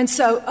 And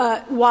so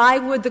why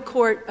would the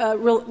Court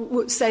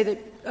say that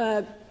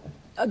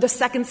the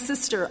second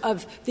sister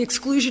of the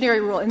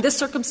exclusionary rule. In this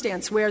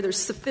circumstance, where there's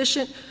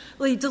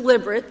sufficiently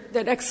deliberate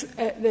that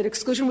that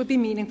exclusion would be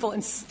meaningful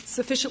and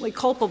sufficiently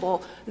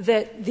culpable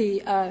that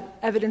the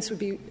evidence would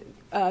be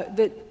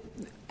that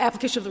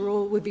application of the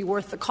rule would be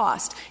worth the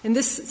cost. In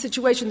this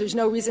situation, there's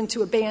no reason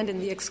to abandon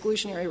the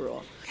exclusionary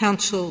rule.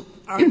 Counsel,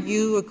 are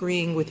you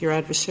agreeing with your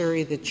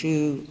adversary that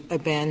you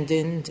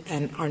abandoned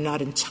and are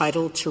not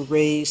entitled to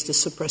raise the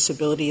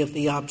suppressibility of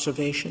the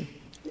observation?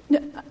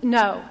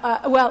 No.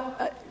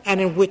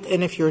 And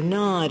if you're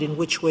not, in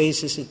which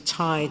ways is it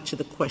tied to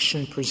the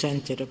question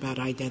presented about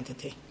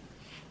identity,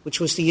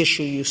 which was the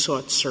issue you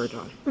sought cert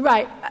on?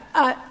 Right.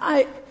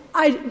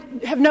 I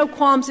have no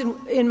qualms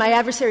in my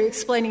adversary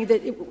explaining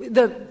that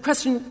the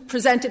question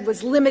presented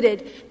was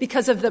limited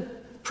because of the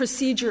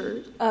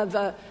procedure of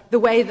the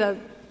way the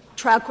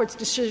trial court's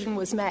decision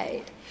was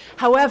made.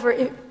 However,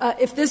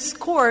 if this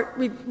court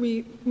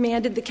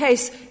remanded the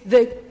case,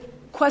 the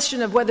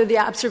question of whether the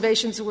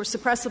observations were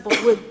suppressible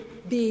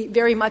would be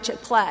very much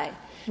at play.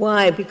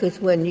 Why? Because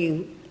when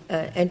you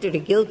entered a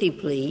guilty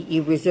plea,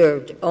 you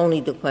reserved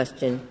only the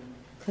question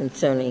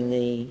concerning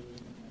the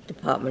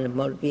Department of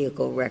Motor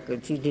Vehicle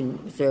Records. You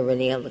didn't reserve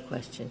any other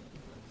question.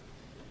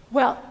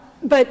 Well,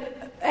 but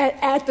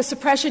at the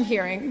suppression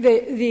hearing,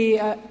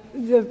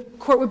 the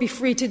court would be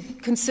free to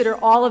consider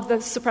all of the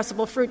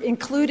suppressible fruit,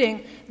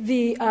 including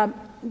the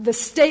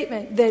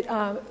statement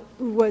that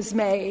was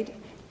made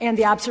and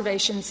the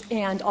observations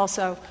and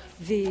also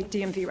the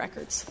DMV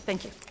records.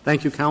 Thank you.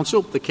 Thank you,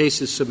 counsel. The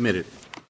case is submitted.